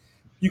 what?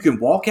 you can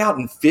walk out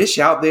and fish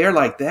out there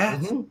like that.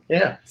 Mm-hmm.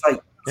 Yeah. It's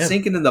like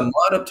sinking in the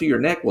mud up to your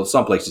neck. Well,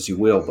 some places you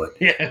will, but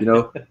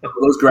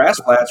those grass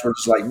flats were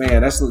just like,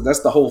 man, that's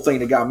the whole thing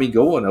that got me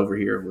going over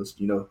here was,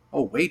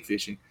 wade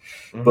fishing.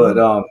 Mm-hmm. But,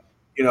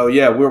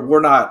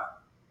 we're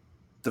not,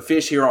 the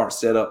fish here aren't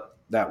set up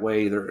that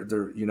way.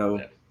 They're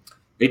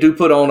they do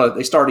put on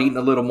they start eating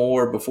a little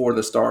more before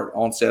the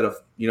onset of,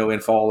 in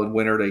fall and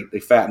winter, they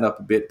fatten up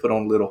a bit, put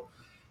on a little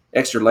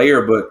extra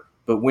layer.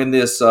 But when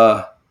this,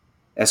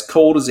 as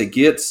cold as it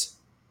gets,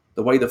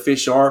 the way the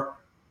fish are,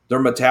 their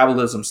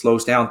metabolism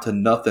slows down to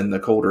nothing the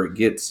colder it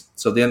gets.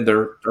 So then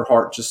their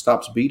heart just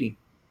stops beating,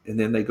 and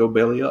then they go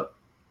belly up.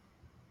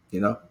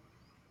 Yep.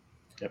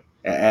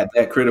 At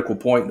that critical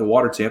point in the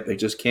water temp, they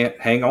just can't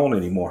hang on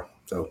anymore.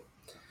 So,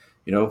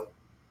 and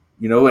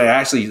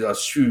actually,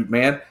 shoot,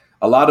 man,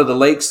 a lot of the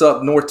lakes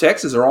up North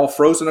Texas are all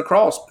frozen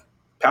across.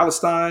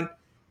 Palestine,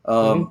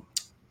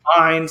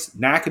 Pines,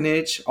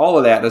 Nacogdoches, all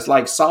of that. It's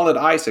like solid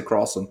ice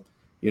across them,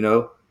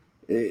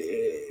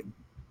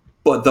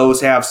 But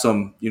those have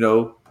some,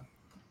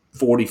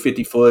 40,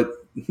 50 foot,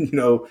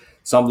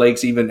 some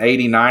lakes even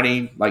 80,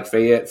 90, like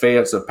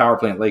Fayette's a power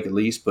plant lake at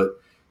least. But,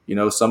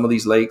 some of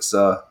these lakes,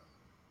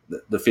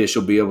 the fish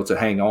will be able to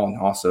hang on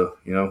also,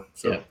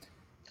 So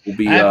we'll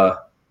be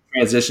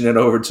transitioning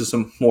over to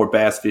some more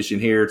bass fishing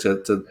here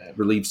to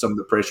relieve some of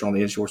the pressure on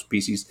the inshore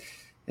species.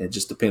 And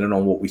just depending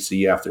on what we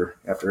see after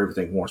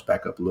everything warms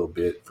back up a little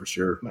bit, for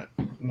sure.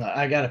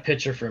 I got a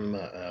picture from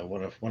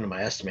one of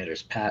my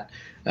estimators, Pat.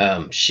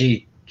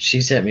 She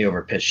sent me over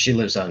a picture. She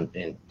lives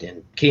in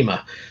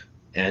Kemah,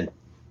 and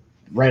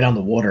right on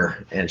the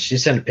water. And she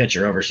sent a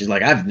picture over. She's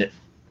like,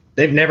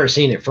 they've never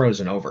seen it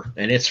frozen over,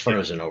 and it's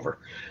frozen over,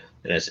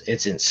 and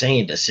it's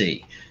insane to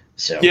see.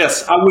 So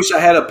yes, I wish I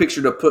had a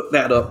picture to put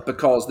that up,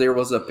 because there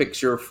was a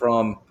picture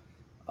from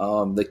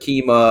the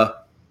Kemah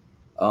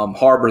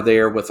harbor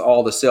there with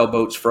all the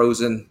sailboats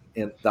frozen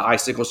and the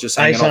icicles just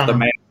hanging off the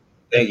mast.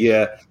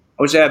 Yeah,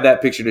 I wish I had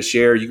that picture to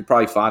share. You could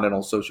probably find it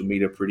on social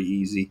media pretty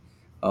easy.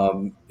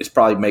 It's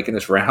probably making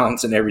its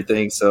rounds and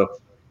everything. So,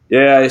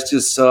 yeah, it's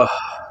just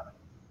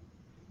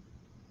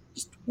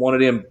one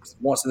of them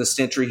once in a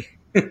century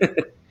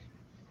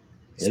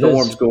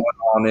storms going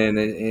on, and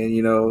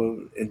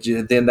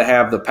then to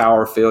have the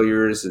power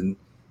failures and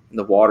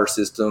the water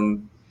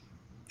system,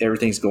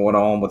 everything's going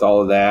on with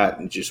all of that,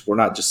 and we're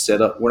not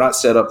set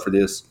up for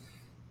this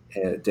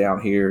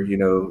down here,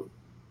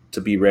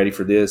 to be ready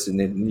for this. And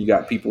then you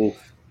got people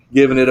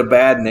giving it a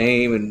bad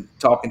name and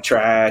talking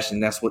trash,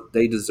 and that's what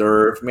they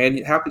deserve.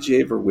 Man, how could you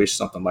ever wish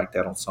something like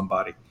that on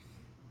somebody?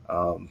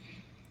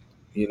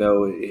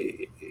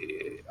 It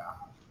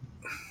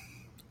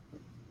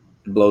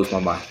blows my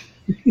mind.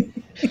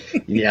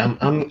 Yeah,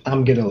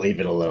 I'm gonna leave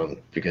it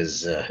alone,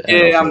 because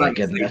I'm not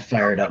getting that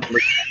fired up.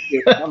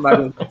 I'm not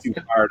going to get too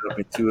fired up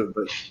into it,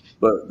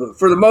 but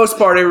for the most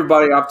part,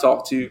 everybody I've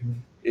talked to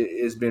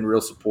has been real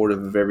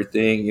supportive of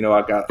everything.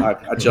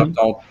 I jumped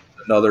on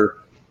another.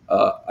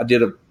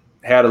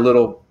 Had a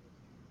little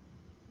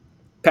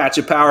patch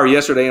of power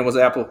yesterday and was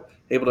able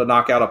to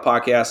knock out a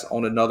podcast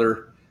on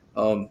another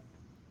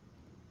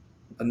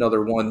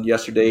one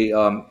yesterday.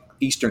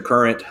 Eastern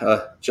Current,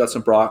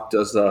 Judson Brock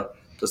does that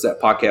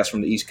podcast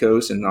from the East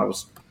Coast, and I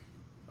was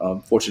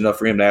fortunate enough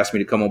for him to ask me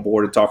to come on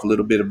board and talk a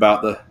little bit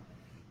about the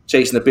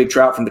chasing the big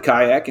trout from the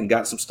kayak, and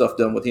got some stuff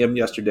done with him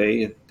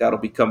yesterday, and that'll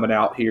be coming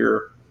out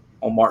here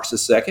on March the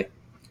 2nd.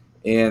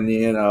 And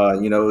then,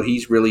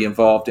 he's really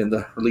involved in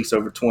the Release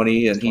Over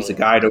 20, and he's a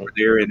guide over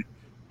there and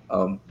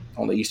on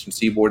the eastern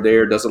seaboard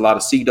there, does a lot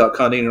of sea duck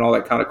hunting and all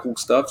that kind of cool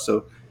stuff.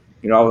 So,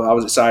 I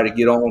was excited to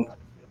get on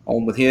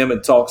with him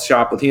and talk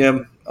shop with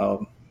him.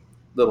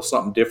 Little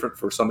something different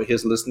for some of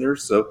his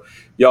listeners. So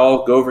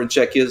y'all go over and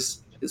check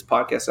his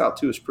podcast out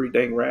too. It's pretty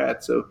dang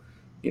rad. So,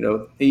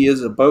 he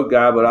is a boat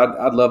guy, but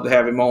I'd love to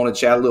have him on and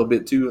chat a little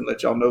bit too, and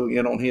let y'all know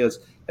in on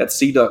that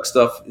sea duck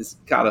stuff is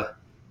kind of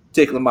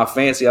tickling my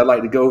fancy. I'd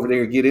like to go over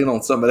there and get in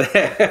on some of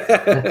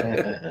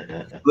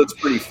that. Looks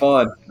pretty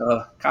fun.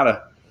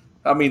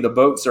 The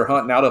boats they're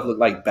hunting out of look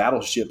like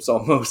battleships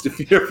almost, if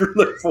you ever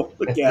look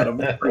at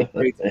them. It's pretty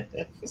crazy.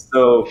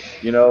 So,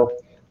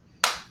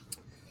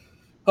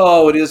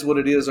 it is what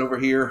it is over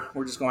here.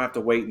 We're just going to have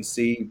to wait and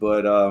see.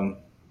 But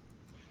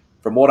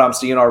from what I'm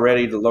seeing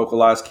already, the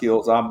localized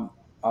kills, I'm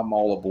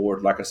all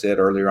aboard. Like I said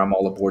earlier, I'm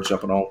all aboard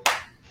jumping on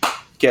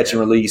catch and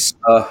release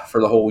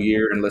for the whole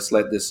year, and let's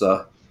let this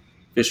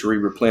fishery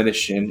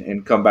replenish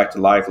and come back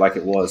to life like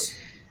it was.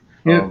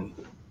 Yeah.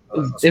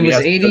 It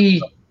was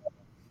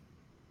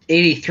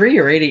 83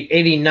 or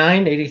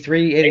 89,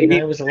 83,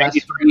 89 was the last.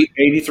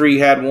 83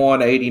 had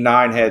one,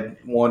 89 had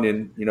one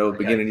in,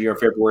 beginning of the year,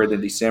 February,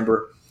 then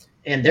December.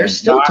 And they're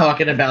still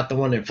talking about the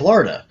one in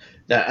Florida.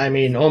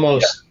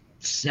 Almost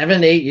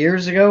 7-8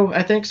 years ago,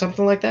 I think,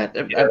 something like that.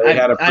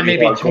 Yeah, I may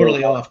be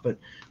totally off, but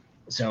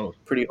so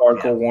pretty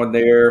hardcore one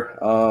there.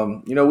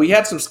 We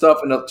had some stuff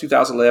in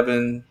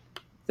 2011, I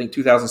think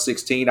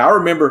 2016. I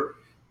remember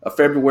a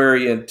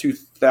February in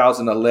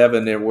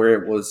 2011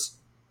 where it was,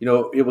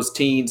 it was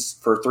teens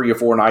for 3 or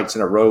 4 nights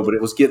in a row, but it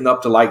was getting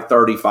up to like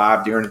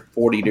 35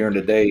 40 during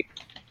the day.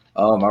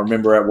 I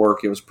remember at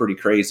work it was pretty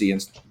crazy,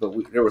 but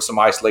there were some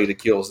isolated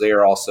kills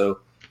there also.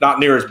 Not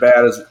near as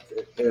bad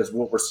as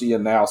what we're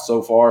seeing now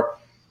so far,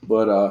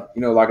 but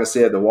like I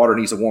said, the water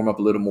needs to warm up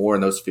a little more,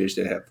 and those fish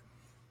that have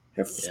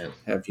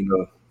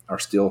are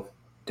still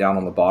down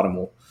on the bottom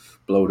will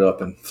bloat up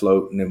and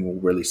float, and then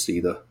we'll really see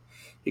the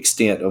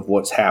extent of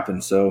what's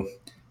happened. So,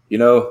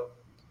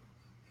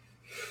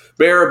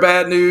 bearer of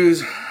bad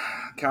news,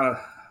 kind of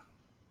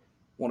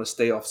want to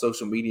stay off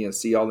social media and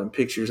see all them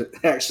pictures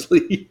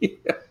actually.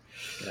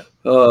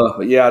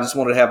 But yeah, I just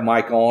wanted to have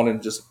Mike on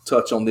and just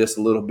touch on this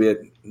a little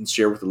bit and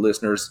share with the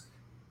listeners.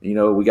 We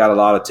got a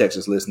lot of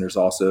Texas listeners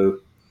also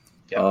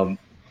that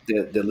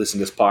listen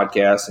to this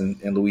podcast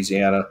in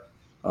Louisiana,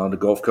 the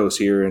Gulf Coast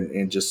here,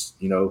 and just,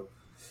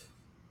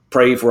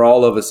 pray for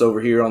all of us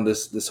over here on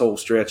this whole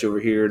stretch over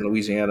here in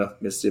Louisiana,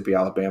 Mississippi,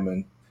 Alabama,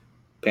 and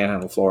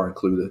Panhandle, Florida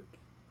included.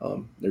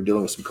 They're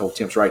dealing with some cold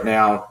temps right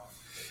now.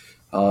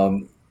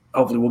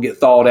 Hopefully we'll get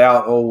thawed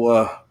out.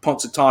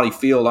 Punxsutawney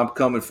Field, I'm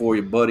coming for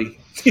you, buddy.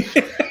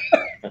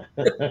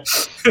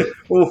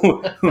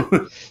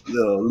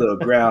 little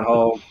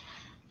groundhog.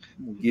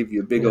 We'll give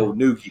you a big old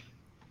noogie.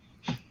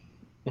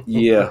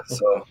 Yeah,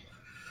 so.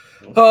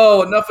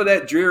 Enough of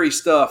that dreary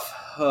stuff.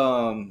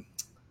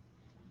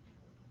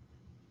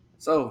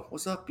 So,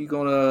 what's up? You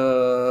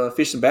gonna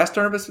fish some bass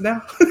tournaments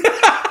now?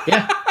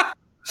 Yeah.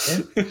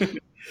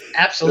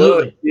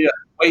 Absolutely. Yeah.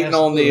 Waiting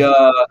Absolutely. on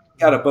the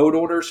got a boat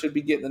order. Should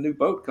be getting a new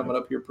boat coming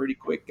up here pretty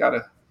quick. Shout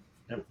out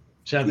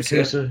to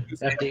Coosa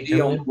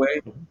FD on the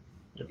way.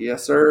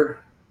 Yes, sir.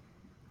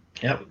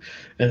 Yep.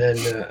 And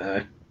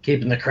then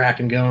keeping the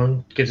Kraken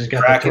going. Gives us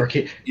got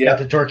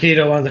the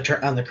torpedo on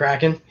the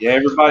Kraken.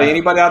 Yeah,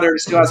 anybody out there that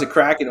still has a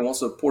Kraken and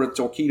wants to put a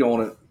torpedo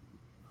on it,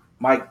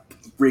 Mike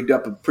rigged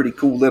up a pretty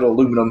cool little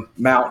aluminum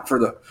mount for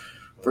the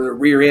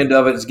rear end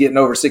of it. It's getting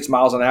over 6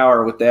 miles an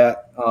hour with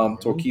that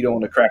torpedo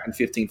on the Kraken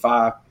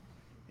 15.5,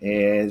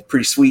 and it's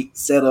pretty sweet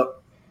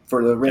setup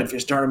for the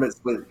redfish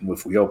tournaments. But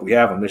if we hope we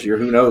have them this year,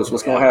 who knows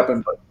what's going to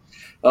happen? But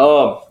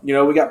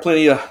we got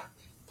plenty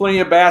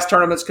of bass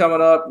tournaments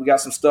coming up. We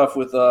got some stuff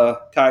with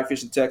kayak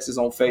fishing Texas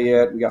on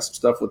Fayette. We got some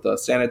stuff with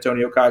San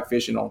Antonio kayak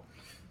fishing on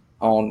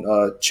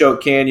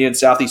Choke Canyon.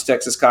 Southeast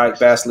Texas Kayak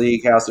Bass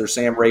League has their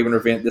Sam Raven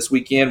event this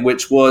weekend,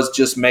 which was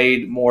just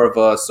made more of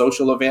a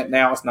social event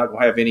now. It's not going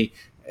to have any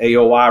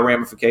AOI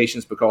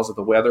ramifications because of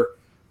the weather.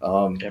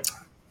 It's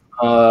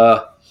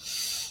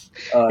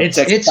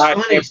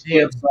funny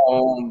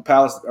on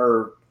Palace,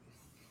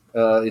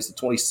 it's the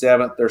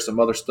 27th. There's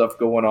some other stuff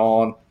going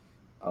on.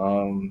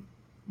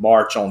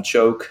 March on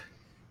Choke.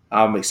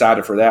 I'm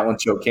excited for that one.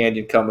 Choke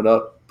Canyon coming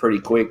up pretty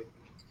quick.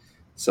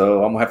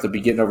 So I'm gonna have to be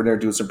getting over there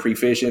and doing some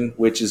pre-fishing,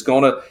 this is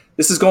gonna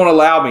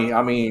allow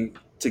me,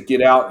 to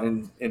get out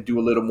and do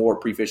a little more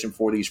pre-fishing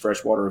for these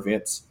freshwater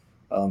events.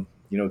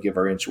 Give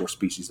our inshore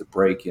species a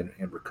break and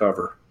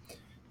recover.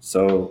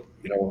 So,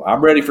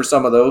 I'm ready for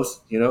some of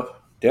those,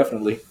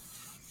 definitely.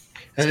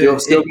 Still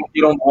gonna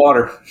get on the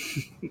water.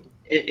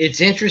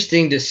 It's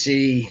interesting to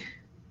see.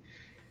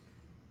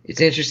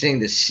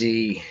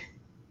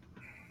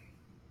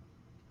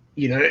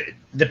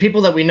 The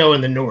people that we know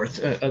in the north,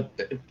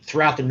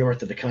 throughout the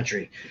north of the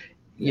country,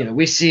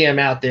 we see them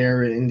out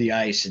there in the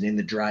ice and in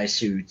the dry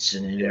suits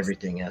and in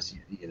everything else.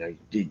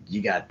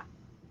 You got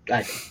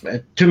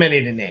too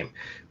many to name.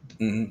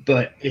 Mm-hmm.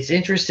 But it's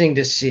interesting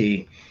to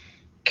see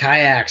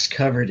kayaks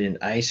covered in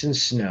ice and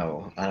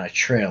snow on a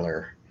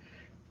trailer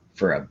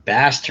for a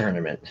bass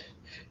tournament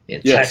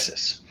in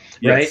Texas,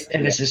 right?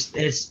 And it's just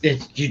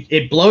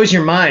it blows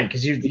your mind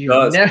because you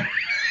never.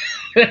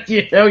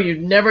 You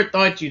never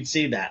thought you'd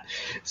see that.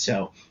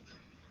 So,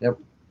 yep.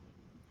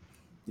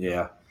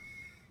 Yeah.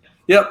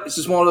 Yep. It's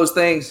just one of those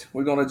things.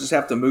 We're going to just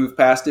have to move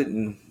past it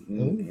and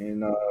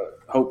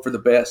hope for the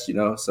best,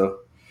 So,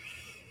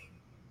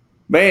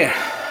 man,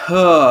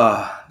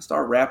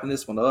 start wrapping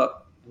this one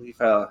up. We've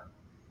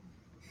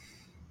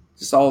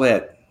just all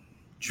that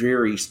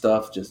dreary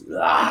stuff.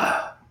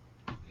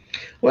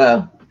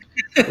 Well,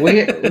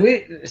 we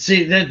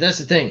see that's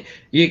the thing.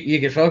 You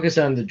can focus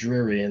on the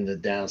dreary and the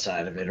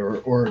downside of it,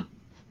 or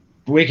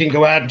we can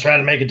go out and try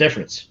to make a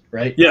difference,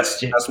 right? Yes,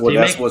 that's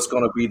what's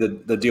going to be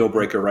the deal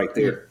breaker right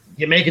there.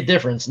 You make a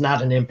difference,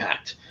 not an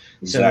impact.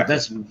 Exactly.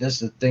 So that's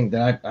the thing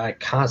that I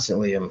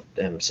constantly am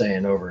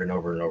saying over and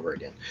over and over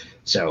again.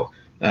 So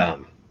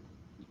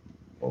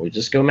we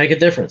just go make a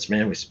difference,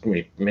 man.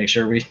 We make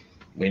sure we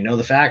know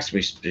the facts.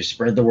 We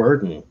spread the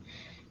word and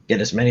get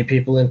as many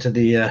people into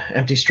the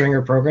Empty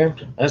Stringer program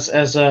as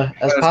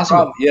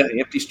possible. Yeah,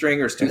 Empty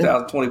Stringers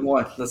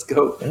 2021. Let's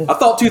go. I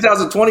thought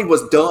 2020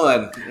 was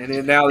done, and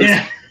then now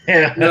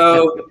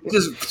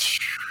just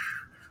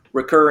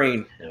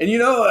recurring. And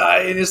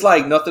and it's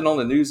like nothing on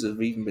the news has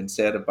even been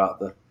said about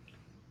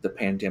the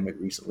pandemic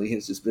recently.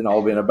 It's just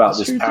all been about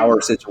this power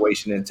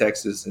situation in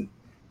Texas and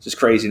just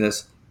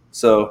craziness.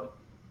 So,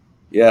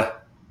 yeah.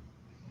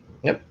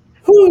 Yep.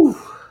 Whew.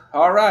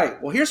 All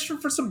right. Well, here's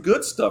for some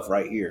good stuff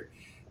right here.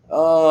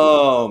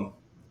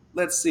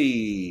 Let's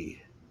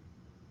see.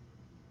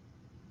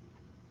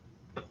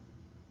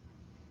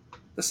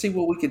 let's see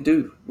what we can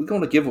do. We're going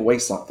to give away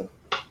something.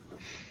 I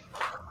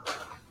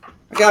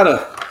got a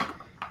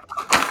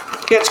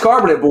Catch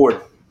Carbonate board.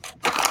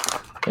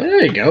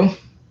 There you go.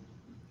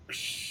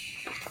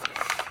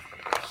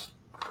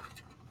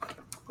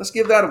 Let's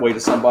give that away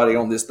to somebody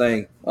on this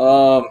thing.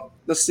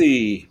 Let's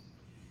see.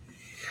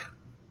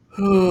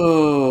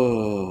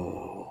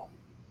 Oh.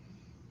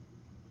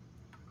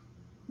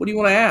 What do you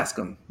want to ask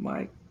them,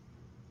 Mike?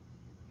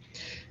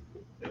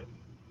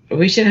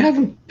 We should have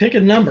them pick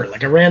a number,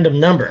 like a random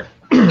number.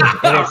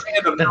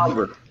 Random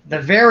number. The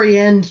very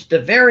end,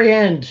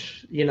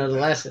 you know, the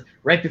last,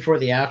 right before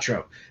the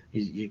outro,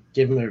 you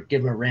give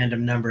them a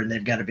random number, and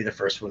they've got to be the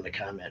first one to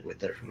comment with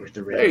the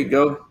random. There you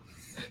go.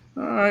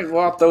 All right,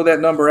 well, I'll throw that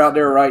number out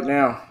there right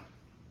now.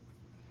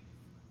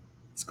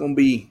 It's going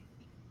to be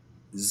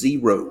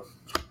 0.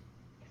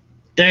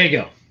 There you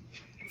go.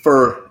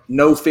 For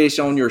no fish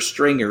on your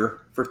stringer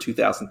for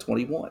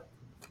 2021.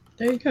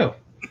 There you go.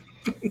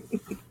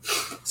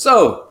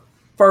 So,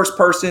 first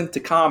person to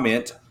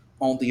comment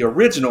on the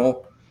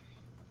original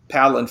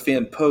Paddle and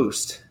Fin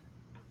post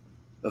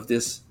of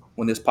this,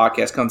 when this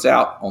podcast comes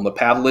out, on the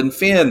Paddle and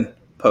Fin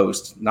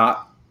post,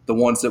 not the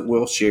ones that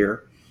we'll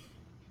share,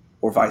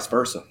 or vice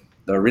versa.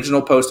 The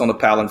original post on the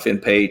Paddle and Fin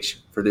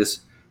page for this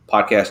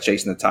podcast,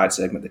 Chasing the Tide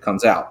segment that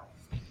comes out.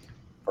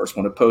 First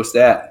one to post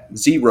that,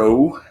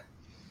 0,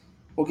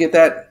 we'll get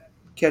that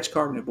Catch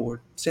Carbonate board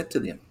sent to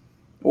them.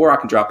 Or I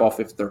can drop off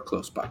if they're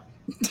close by.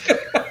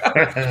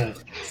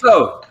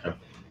 So,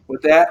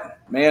 with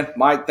that, man,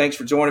 Mike, thanks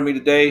for joining me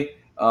today.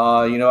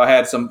 I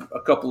had a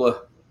couple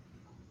of,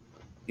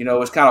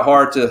 it's kind of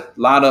hard to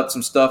line up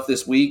some stuff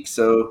this week.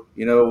 So,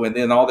 and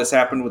then all this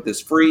happened with this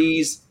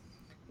freeze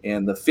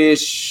and the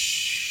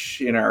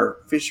fish in our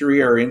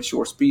fishery, our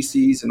inshore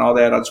species and all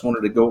that. I just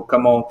wanted to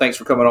come on. Thanks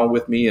for coming on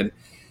with me and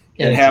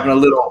having a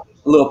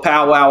little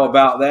powwow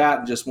about that,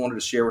 and just wanted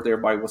to share with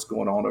everybody what's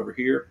going on over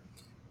here.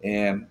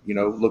 And,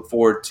 look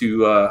forward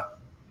to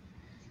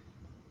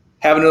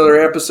having another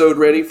episode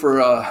ready for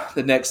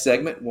the next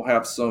segment. We'll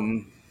have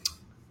some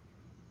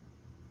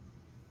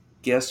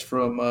guests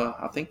from,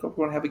 I think we're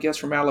going to have a guest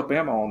from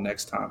Alabama on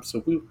next time.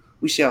 So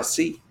we shall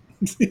see.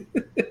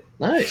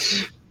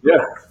 Nice.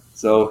 Yeah.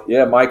 So,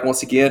 yeah, Mike,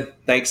 once again,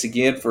 thanks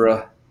again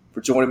for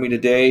joining me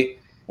today. I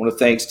want to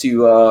thanks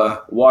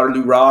to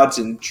Waterloo Rods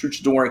and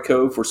Truchador &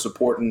 Co. for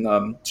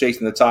supporting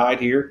Chasing the Tide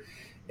here.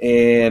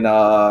 And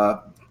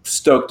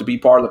stoked to be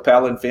part of the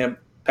Paddle and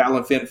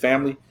Fin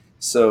family.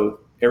 So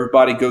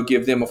everybody go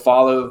give them a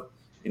follow.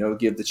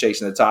 Give the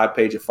Chasing the Tide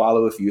page a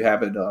follow if you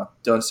haven't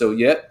done so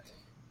yet.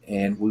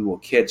 And we will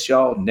catch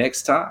y'all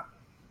next time.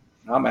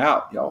 I'm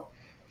out, y'all.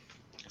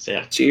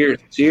 Yeah.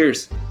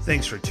 Cheers.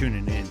 Thanks for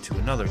tuning in to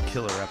another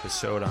killer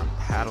episode on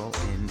Paddle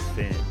and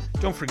Fin.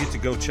 Don't forget to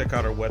go check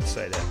out our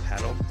website at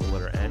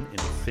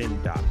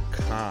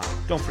paddle_and_fin.com.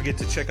 Don't forget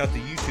to check out the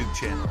YouTube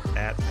channel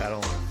at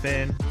Paddle and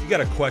Fin. If you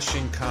got a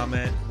question,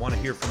 comment, want to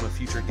hear from a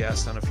future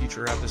guest on a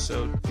future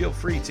episode, feel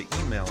free to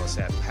email us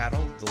at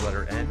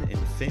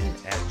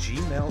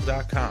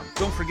paddle_and_fin@gmail.com.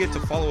 Don't forget to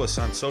follow us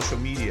on social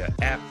media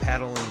at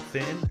Paddle and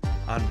Fin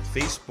on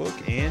Facebook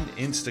and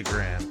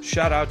Instagram.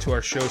 Shout out to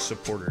our show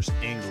supporters,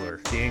 Angler.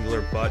 The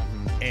Angler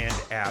button and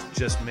app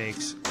just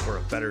makes for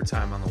a better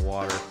time on the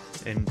water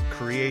and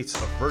creates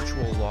a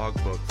virtual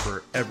logbook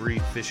for every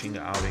fishing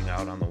outing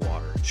out on the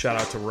water. Shout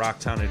out to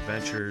Rocktown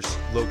Adventures,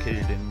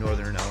 located in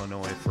Northern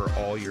Illinois, for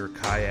all your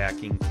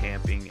kayaking,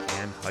 camping,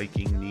 and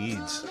hiking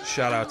needs.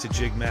 Shout out to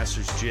Jig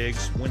Masters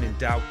Jigs. When in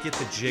doubt, get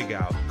the jig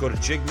out. Go to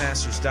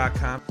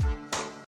jigmasters.com